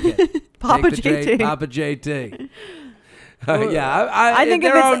 Take it. Papa Take the JT. Papa JT. Well, Yeah, I think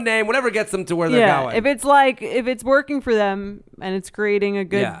if their it's- own name, whatever gets them to where they're Yeah, going. if it's working for them and it's creating a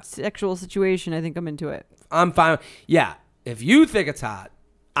good Yeah. sexual situation, I think I'm into it. I'm fine. Yeah, if you think it's hot,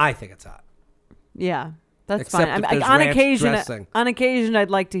 I think it's hot. Yeah, that's Except fine. if I, there's on ranch occasion, dressing. I'd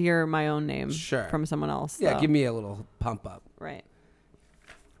like to hear my own name Sure. from someone else. Yeah, though. give me a little pump up. Right.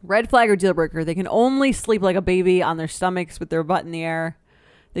 Red flag or deal breaker. They can only sleep like a baby on their stomachs with their butt in the air.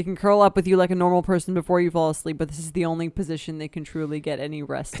 They can curl up with you like a normal person before you fall asleep, but this is the only position they can truly get any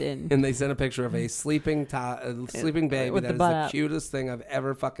rest in. And they sent a picture of a sleeping baby. With That the is butt the up. cutest thing I've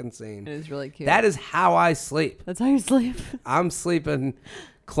ever fucking seen. It is really cute. That is how I sleep. That's how you sleep. I'm sleeping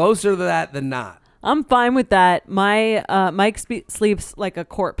closer to that than not. I'm fine with that. My Mike sleeps like a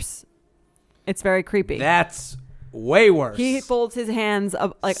corpse. It's very creepy. That's way worse. He folds his hands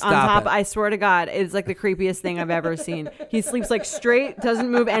up, like on Stop top. it. I swear to God, it's like the creepiest thing I've ever seen. He sleeps like straight, doesn't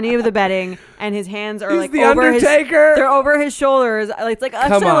move any of the bedding, and his hands are He's like the over Undertaker. they're over his shoulders. Like, it's like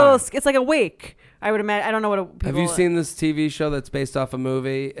Come actually a on. little. It's like a wake. I would imagine. I don't know what. Have you seen this TV show that's based off a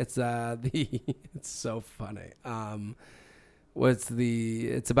movie? It's it's so funny.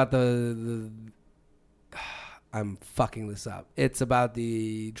 It's about the I'm fucking this up. It's about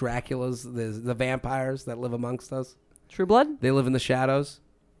the Draculas, the vampires that live amongst us. True Blood? They live in the shadows.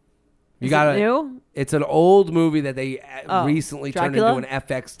 You Is got it new? It's an old movie that they Oh, recently Dracula? turned into an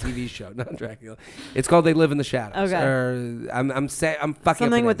FX TV show. Not Dracula. It's called They Live in the Shadows. Okay. Or I'm fucking up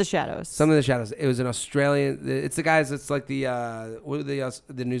Something with name. the shadows. Something in the Shadows. It was an Australian. It's the guys. It's like the what are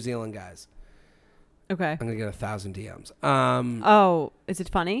the New Zealand guys. Okay. I'm gonna get 1,000 DMs. Oh, is it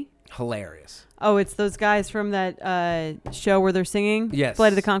funny? Hilarious. Oh, it's those guys from that show where they're singing. Yes.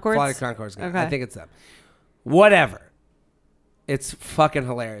 Flight of the Conchords. Flight of the Conchords. Guy. Okay. I think it's them. Whatever. It's fucking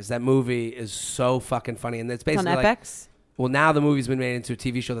hilarious. That movie is so fucking funny, and it's It's on basically like, FX. well, now the movie's been made into a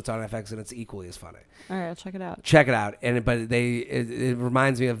TV show that's on FX, and it's equally as funny. All right, I'll check it out. Check it out. It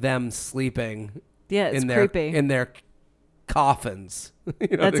reminds me of them sleeping Yeah, it's in their creepy. in their coffins.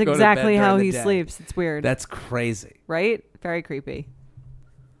 You know, That's to go to exactly bed how during he the day. sleeps. It's weird, That's crazy. right? Very creepy.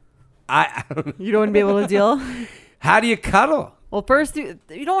 I You don't want to be able to deal. How do you cuddle? Well, first, you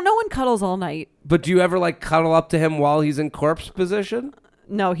don't know one cuddles all night. But do you ever like cuddle up to him while he's in corpse position?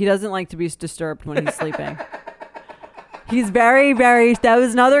 No, he doesn't like to be disturbed when he's sleeping. He's very, very. That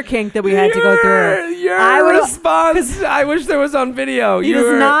was another kink that we had to go through. Your I would- response. I wish there was on video. He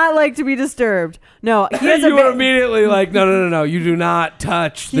does not like to be disturbed. No, he has You a were bit- immediately like, no. You do not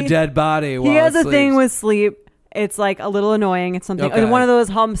touch the He- dead body. While He has it a thing sleeps. with sleep. It's like a little annoying. It's something. Okay. One of those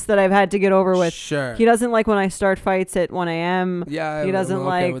humps that I've had to get over with. Sure. He doesn't like when I start fights at 1 a.m. Yeah, He doesn't I'm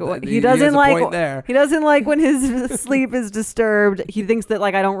like. okay with that. He He doesn't has a like. point there. He doesn't like when his sleep is disturbed. He thinks that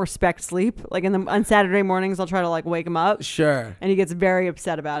like I don't respect sleep. Like on Saturday mornings, I'll try to like wake him up, Sure. and he gets very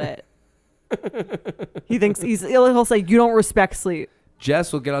upset about it. He thinks he'll say you don't respect sleep.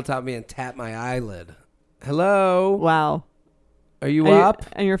 Jess will get on top of me and tap my eyelid. Hello. Wow. Are you Are you- up?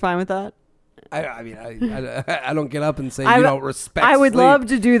 and you're fine with that? I mean, I don't get up and say I you w- don't respect I would sleep. love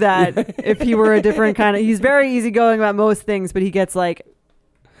to do that if he were a different kind of. He's very easygoing about most things, but he gets like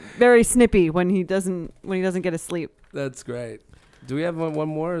very snippy when he doesn't get his sleep. That's great. Do we have one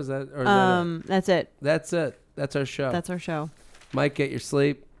more? Is that or is that it? That's it. That's it. That's our show. That's our show. Mike, get your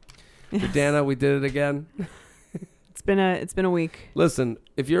sleep. Dana, we did it again. It's been a week. Listen,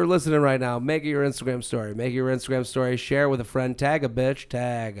 if you're listening right now, make it your Instagram story. Make it your Instagram story. Share it with a friend. Tag a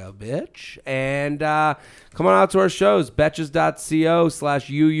bitch. And come on out to our shows.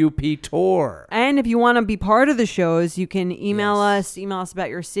 Betches.co/UUP tour. And if you want to be part of the shows, you can email us about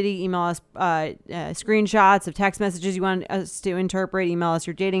your city, email us screenshots of text messages you want us to interpret, email us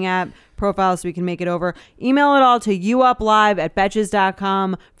your dating app profile so we can make it over. Email it all to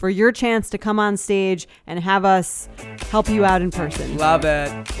youuplive@betches.com for your chance to come on stage and have us help you out in person. Love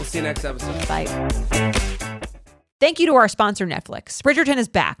it. We'll see you next episode. Bye. Thank you to our sponsor, Netflix. Bridgerton is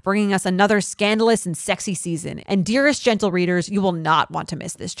back, bringing us another scandalous and sexy season. And dearest gentle readers, you will not want to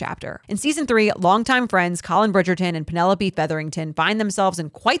miss this chapter. In season 3, longtime friends Colin Bridgerton and Penelope Featherington find themselves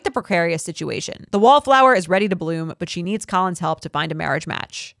in quite the precarious situation. The wallflower is ready to bloom, but she needs Colin's help to find a marriage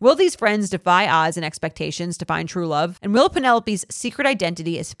match. Will these friends defy odds and expectations to find true love? And will Penelope's secret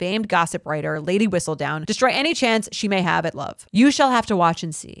identity as famed gossip writer Lady Whistledown destroy any chance she may have at love? You shall have to watch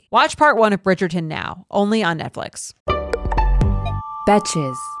and see. Watch part 1 of Bridgerton now, only on Netflix.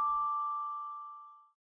 Betches.